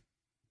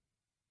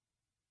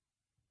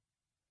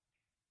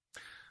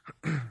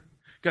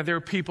 God, there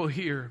are people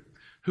here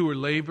who are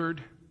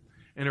labored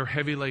and are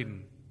heavy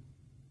laden.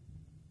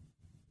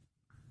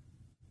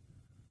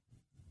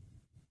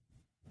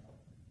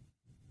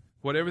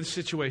 Whatever the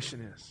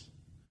situation is,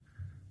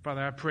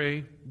 Father, I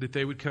pray that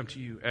they would come to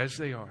you as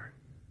they are.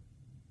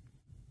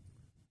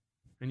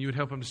 And you would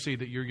help them to see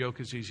that your yoke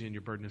is easy and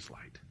your burden is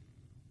light.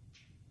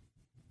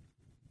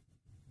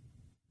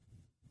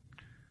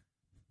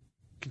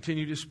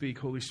 Continue to speak,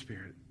 Holy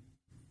Spirit.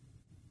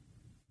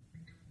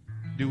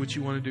 Do what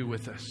you want to do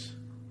with us.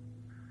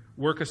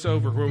 Work us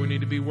over where we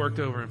need to be worked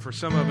over. And for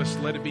some of us,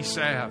 let it be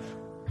salve.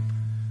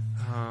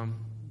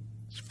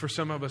 For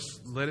some of us,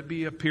 let it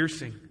be a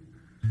piercing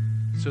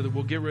so that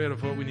we'll get rid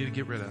of what we need to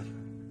get rid of.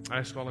 I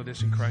ask all of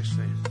this in Christ's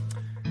name.